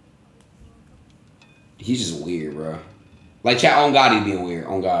 He's just weird, bro. Like, chat, on God, he's being weird.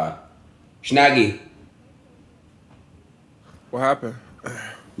 On God. Schnaggy. What happened?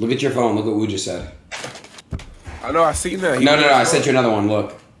 Look at your phone. Look at what we just said. I know, I seen that. No, I sent you another one.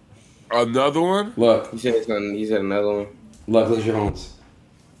 Look. Another one? Look. He said another one. Look at your phones.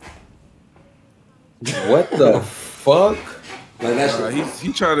 What the fuck? Like that's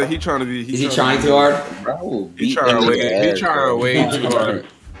he trying to be. Is he trying too hard? Bro, he trying to way too hard.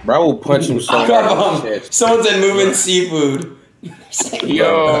 Bro, I will punch him so hard. Someone said moving seafood.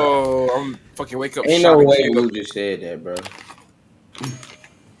 Yo, I'm fucking wake up. Ain't no way Lou just said that, bro.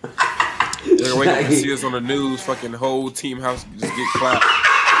 They're gonna wake up and see us on the news. Fucking whole team house just get clapped.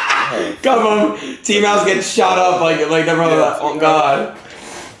 Come on, team house getting shot up like that brother. Yeah, oh God.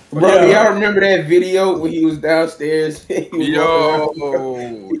 Bro, y'all remember that video when he was downstairs? Yo,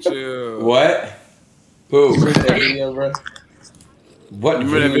 chill. What? Who? You remember that video, bro? What? You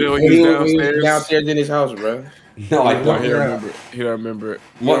remember that video when When he he was was downstairs? downstairs in his house, bro. No, I No, don't. he don't remember it. He don't remember it.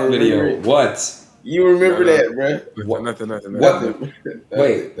 What You video? remember it? What? You remember No, no. that, bro? What? Nothing. What? Nothing.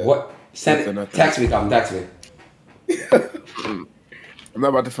 Wait, what? Send it. Nothing. Text me, come. Text me. I'm not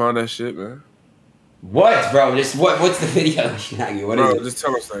about to find that shit, man. What, bro? Just what's the video? Shenagi, what Bro, is it? just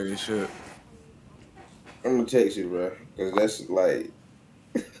tell us like this shit. I'm gonna text you, bro, because that's like.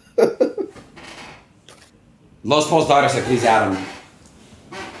 Los Paul's daughter said, please add him.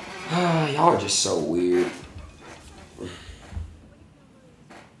 Y'all are just so weird.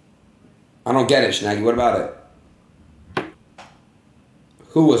 I don't get it, Shenagi. What about it?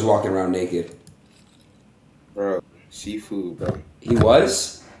 Who was walking around naked? Bro, seafood, bro. He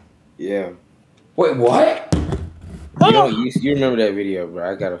was? Yeah. Wait, what? You remember that video,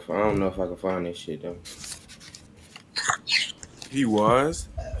 bro? I don't know if I can find this shit though. He was?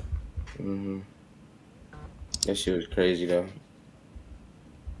 That shit was crazy though.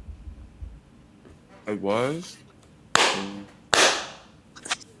 It was?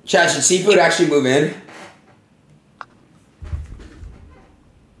 Chat, should seafood actually move in?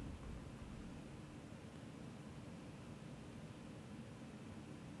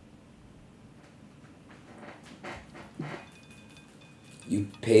 You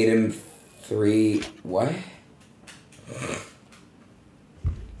paid him what?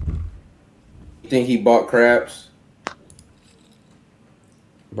 You think he bought crabs?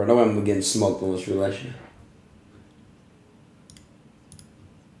 Bro, no one getting smoked on this relation.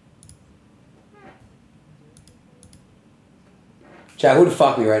 Chat, who'd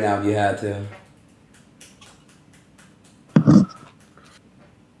fuck me right now if you had to?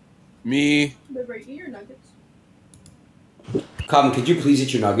 Me. Liver, eat your nuggets. Calvin, could you please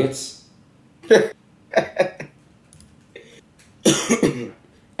eat your nuggets?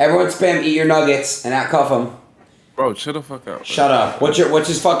 Everyone spam eat your nuggets and at cuff them. Bro, shut the fuck up. Bro. Shut up. What's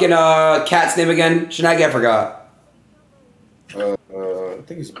his fucking cat's name again? Shenagi, I forgot. I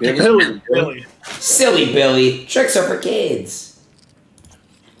think it's Billy. Billy. Silly Billy. Tricks are for kids.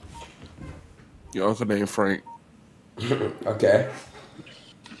 Your uncle named Frank. Okay.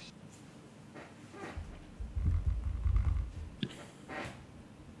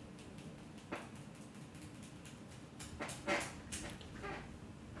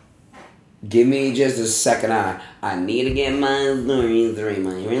 Give me just a second. I need to get my story three.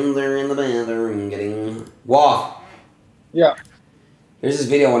 My friends are in the bathroom getting. Walk. Yeah. Here's this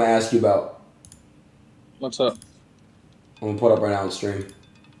video I want to ask you about. What's up? I'm gonna put up right now on stream.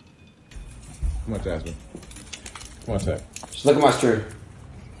 Come on, Jasmine. Come on, Tech. Just look at my stream.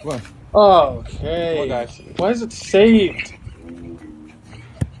 Come on. Okay. Come on, guys. Why is it saved?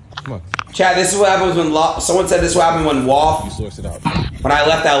 Come on. Chad, this is what happens when someone said this is what happened when Woff. You source it out. When I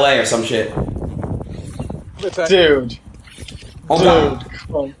left LA or some shit. Dude. Okay. Dude,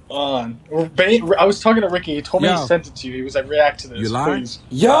 come on. I was talking to Ricky. He told me he sent it to you. He was like, react to this. You lying? Please.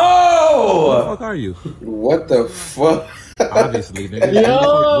 Yo! Who the fuck are you? What the fuck? Obviously, nigga.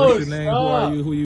 Yo, What's your name? Who are you? Who you?